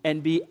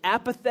and be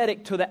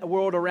apathetic to the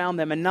world around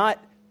them and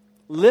not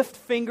lift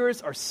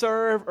fingers or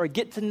serve or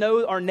get to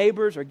know our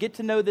neighbors or get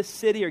to know this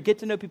city or get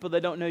to know people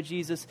that don't know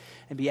Jesus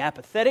and be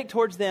apathetic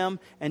towards them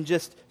and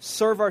just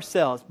serve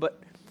ourselves. But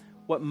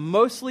what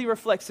mostly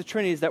reflects the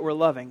Trinity is that we're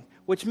loving,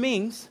 which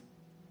means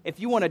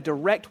if you want a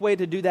direct way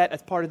to do that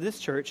as part of this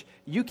church,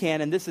 you can,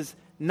 and this is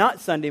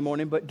not Sunday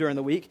morning, but during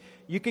the week,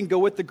 you can go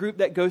with the group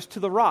that goes to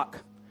the Rock.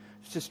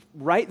 It's just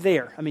right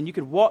there. I mean, you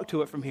could walk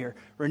to it from here.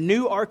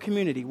 Renew Our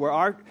Community,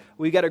 where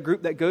we got a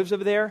group that goes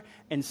over there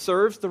and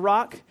serves the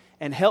Rock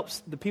and helps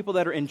the people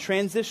that are in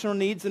transitional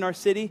needs in our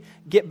city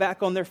get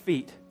back on their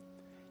feet.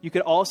 You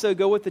could also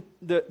go with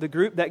the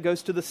group that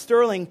goes to the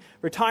Sterling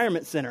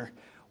Retirement Center,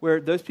 where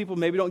those people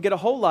maybe don't get a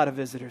whole lot of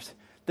visitors.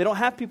 They don't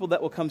have people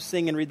that will come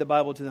sing and read the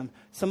Bible to them.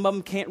 Some of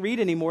them can't read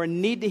anymore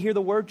and need to hear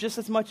the word just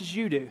as much as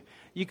you do.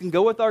 You can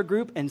go with our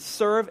group and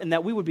serve, and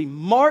that we would be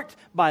marked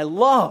by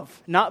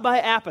love, not by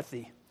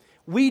apathy.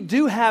 We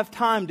do have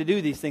time to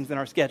do these things in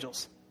our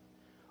schedules.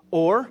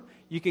 Or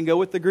you can go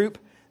with the group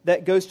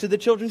that goes to the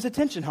Children's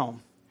Attention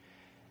Home.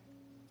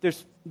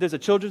 There's a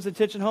Children's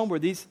Attention Home where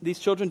these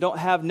children don't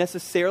have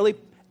necessarily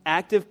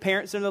active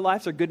parents in their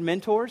lives or good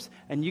mentors,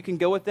 and you can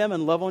go with them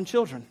and love on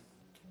children.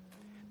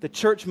 The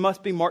church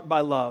must be marked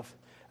by love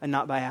and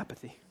not by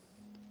apathy.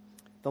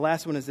 The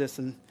last one is this,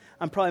 and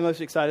I'm probably most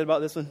excited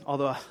about this one,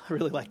 although I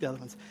really like the other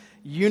ones.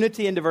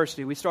 Unity and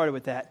diversity. We started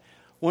with that.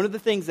 One of the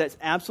things that's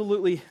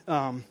absolutely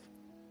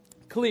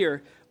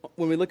clear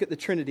when we look at the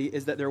Trinity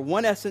is that they're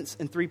one essence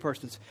and three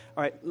persons.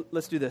 All right,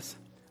 let's do this.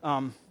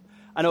 I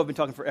know I've been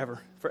talking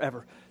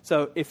forever.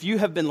 So if you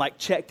have been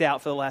checked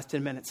out for the last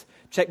 10 minutes,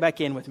 check back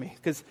in with me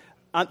because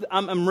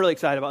I'm really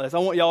excited about this. I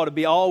want y'all to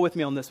be all with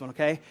me on this one,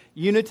 okay?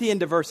 Unity and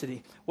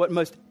diversity. What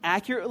most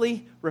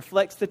accurately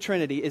reflects the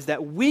Trinity is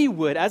that we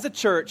would, as a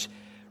church,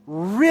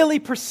 really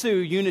pursue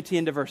unity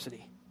and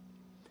diversity.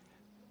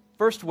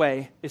 First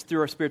way is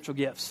through our spiritual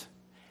gifts.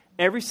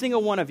 Every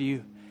single one of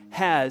you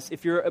has,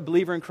 if you're a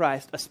believer in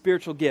Christ, a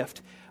spiritual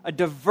gift. A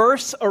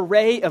diverse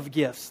array of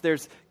gifts.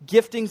 There's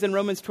giftings in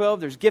Romans 12.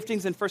 There's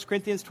giftings in 1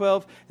 Corinthians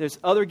 12. There's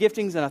other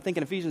giftings, and I think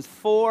in Ephesians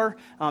 4.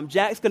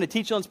 Jack's going to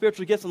teach you on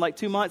spiritual gifts in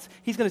 2 months.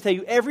 He's going to tell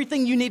you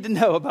everything you need to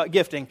know about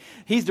gifting.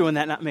 He's doing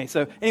that, not me.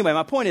 So anyway,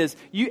 my point is,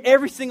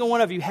 every single one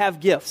of you have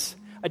gifts.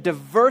 A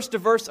diverse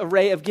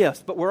array of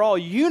gifts. But we're all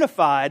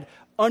unified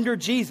under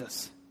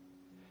Jesus.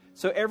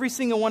 So every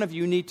single one of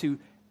you need to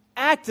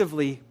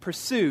actively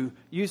pursue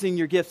using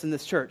your gifts in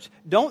this church.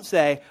 Don't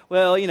say,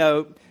 well,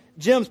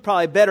 Jim's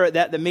probably better at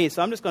that than me,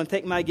 so I'm just going to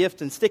take my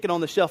gift and stick it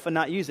on the shelf and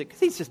not use it because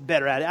he's just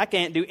better at it. I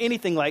can't do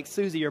anything like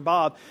Susie or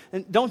Bob.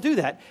 And don't do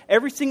that.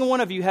 Every single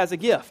one of you has a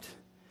gift.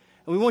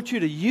 And we want you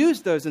to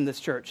use those in this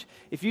church.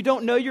 If you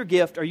don't know your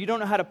gift or you don't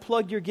know how to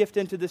plug your gift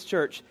into this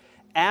church,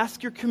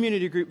 ask your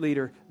community group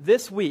leader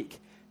this week,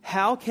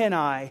 how can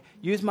I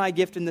use my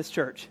gift in this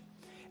church?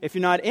 If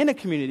you're not in a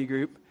community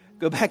group,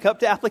 go back up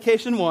to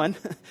application 1,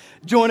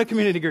 join a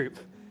community group.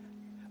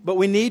 But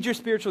we need your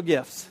spiritual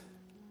gifts.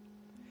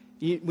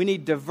 We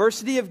need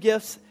diversity of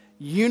gifts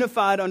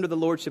unified under the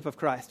lordship of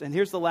Christ. And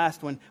here's the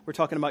last one we're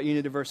talking about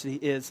unity diversity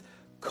is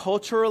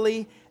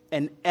culturally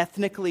and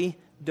ethnically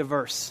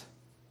diverse.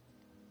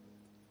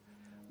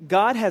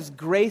 God has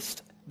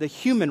graced the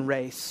human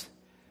race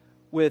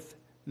with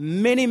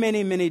many,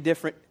 many, many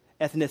different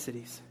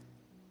ethnicities.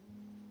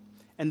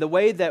 And the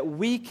way that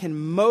we can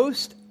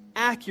most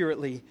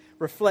accurately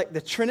reflect the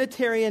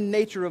Trinitarian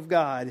nature of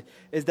God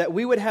is that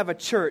we would have a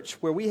church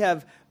where we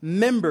have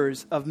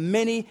members of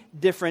many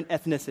different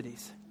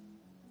ethnicities.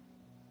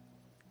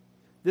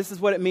 This is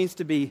what it means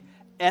to be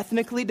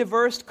ethnically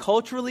diverse,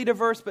 culturally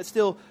diverse, but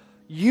still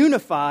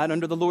unified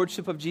under the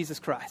lordship of Jesus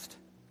Christ.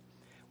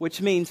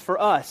 Which means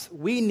for us,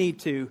 we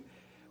need to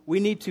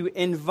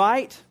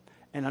invite,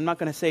 and I'm not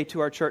going to say to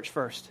our church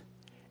first,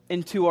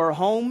 into our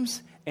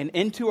homes and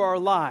into our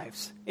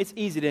lives. It's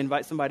easy to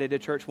invite somebody to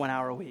church 1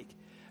 hour a week.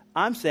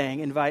 I'm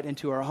saying invite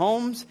into our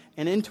homes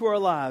and into our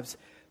lives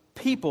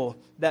people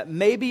that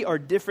maybe are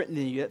different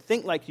than you, that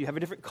think like you, have a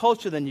different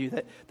culture than you,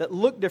 that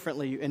look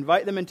differently. You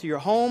invite them into your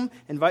home,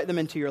 invite them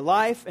into your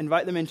life,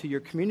 invite them into your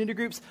community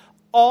groups,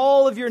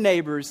 all of your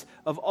neighbors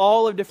of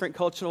all of different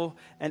cultural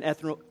and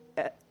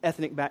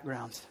ethnic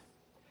backgrounds.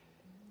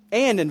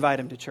 And invite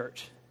them to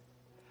church.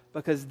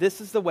 Because this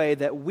is the way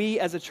that we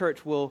as a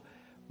church will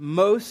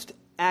most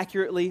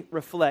accurately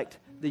reflect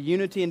the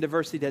unity and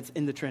diversity that's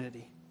in the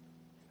Trinity.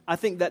 I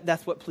think that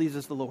that's what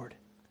pleases the Lord.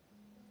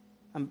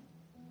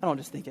 I don't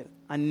just think it.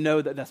 I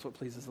know that that's what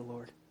pleases the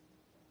Lord.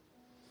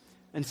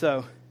 And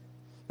so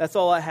that's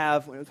all I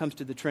have when it comes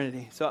to the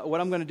Trinity. So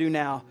what I'm going to do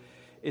now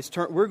is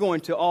we're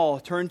going to all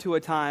turn to a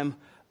time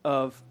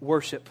of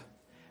worship.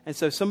 And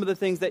so some of the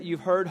things that you've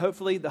heard,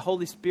 hopefully the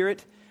Holy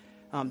Spirit,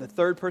 the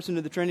third person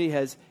of the Trinity,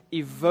 has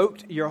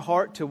evoked your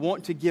heart to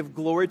want to give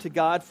glory to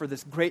God for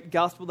this great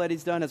gospel that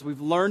He's done. As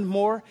we've learned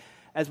more,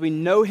 as we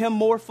know Him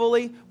more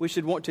fully, we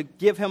should want to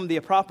give Him the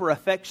proper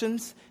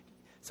affections.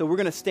 So we're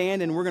going to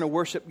stand and we're going to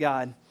worship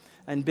God.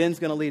 And Ben's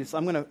going to lead us.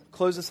 I'm going to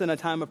close us in a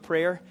time of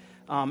prayer,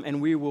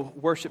 and we will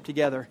worship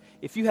together.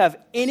 If you have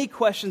any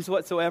questions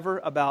whatsoever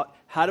about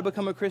how to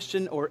become a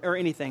Christian or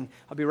anything,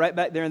 I'll be right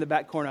back there in the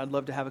back corner. I'd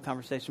love to have a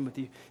conversation with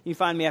you. You can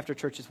find me after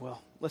church as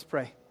well. Let's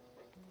pray.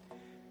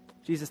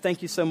 Jesus,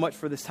 thank you so much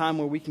for this time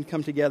where we can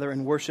come together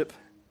and worship.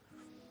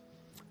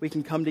 We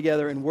can come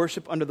together and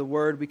worship under the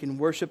Word. We can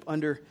worship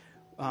under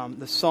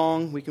the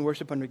song. We can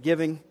worship under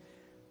giving.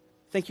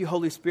 Thank you,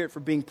 Holy Spirit, for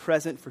being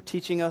present, for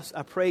teaching us.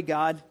 I pray,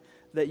 God,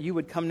 that you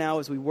would come now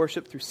as we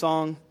worship through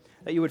song,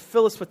 that you would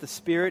fill us with the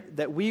Spirit,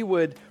 that we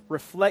would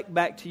reflect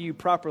back to you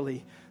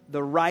properly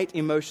the right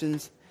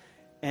emotions,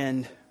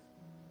 and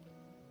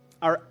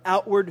our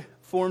outward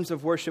forms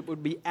of worship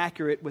would be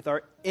accurate with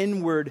our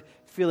inward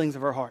feelings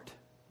of our heart.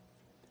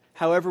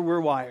 However we're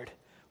wired,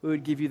 we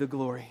would give you the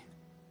glory.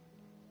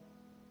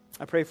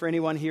 I pray for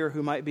anyone here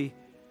who might be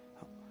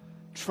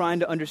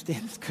trying to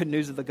understand this good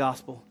news of the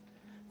gospel,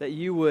 that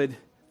you would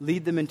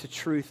lead them into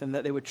truth and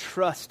that they would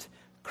trust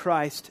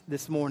Christ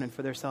this morning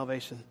for their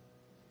salvation.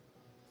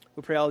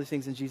 We pray all these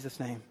things in Jesus'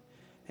 name.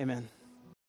 Amen.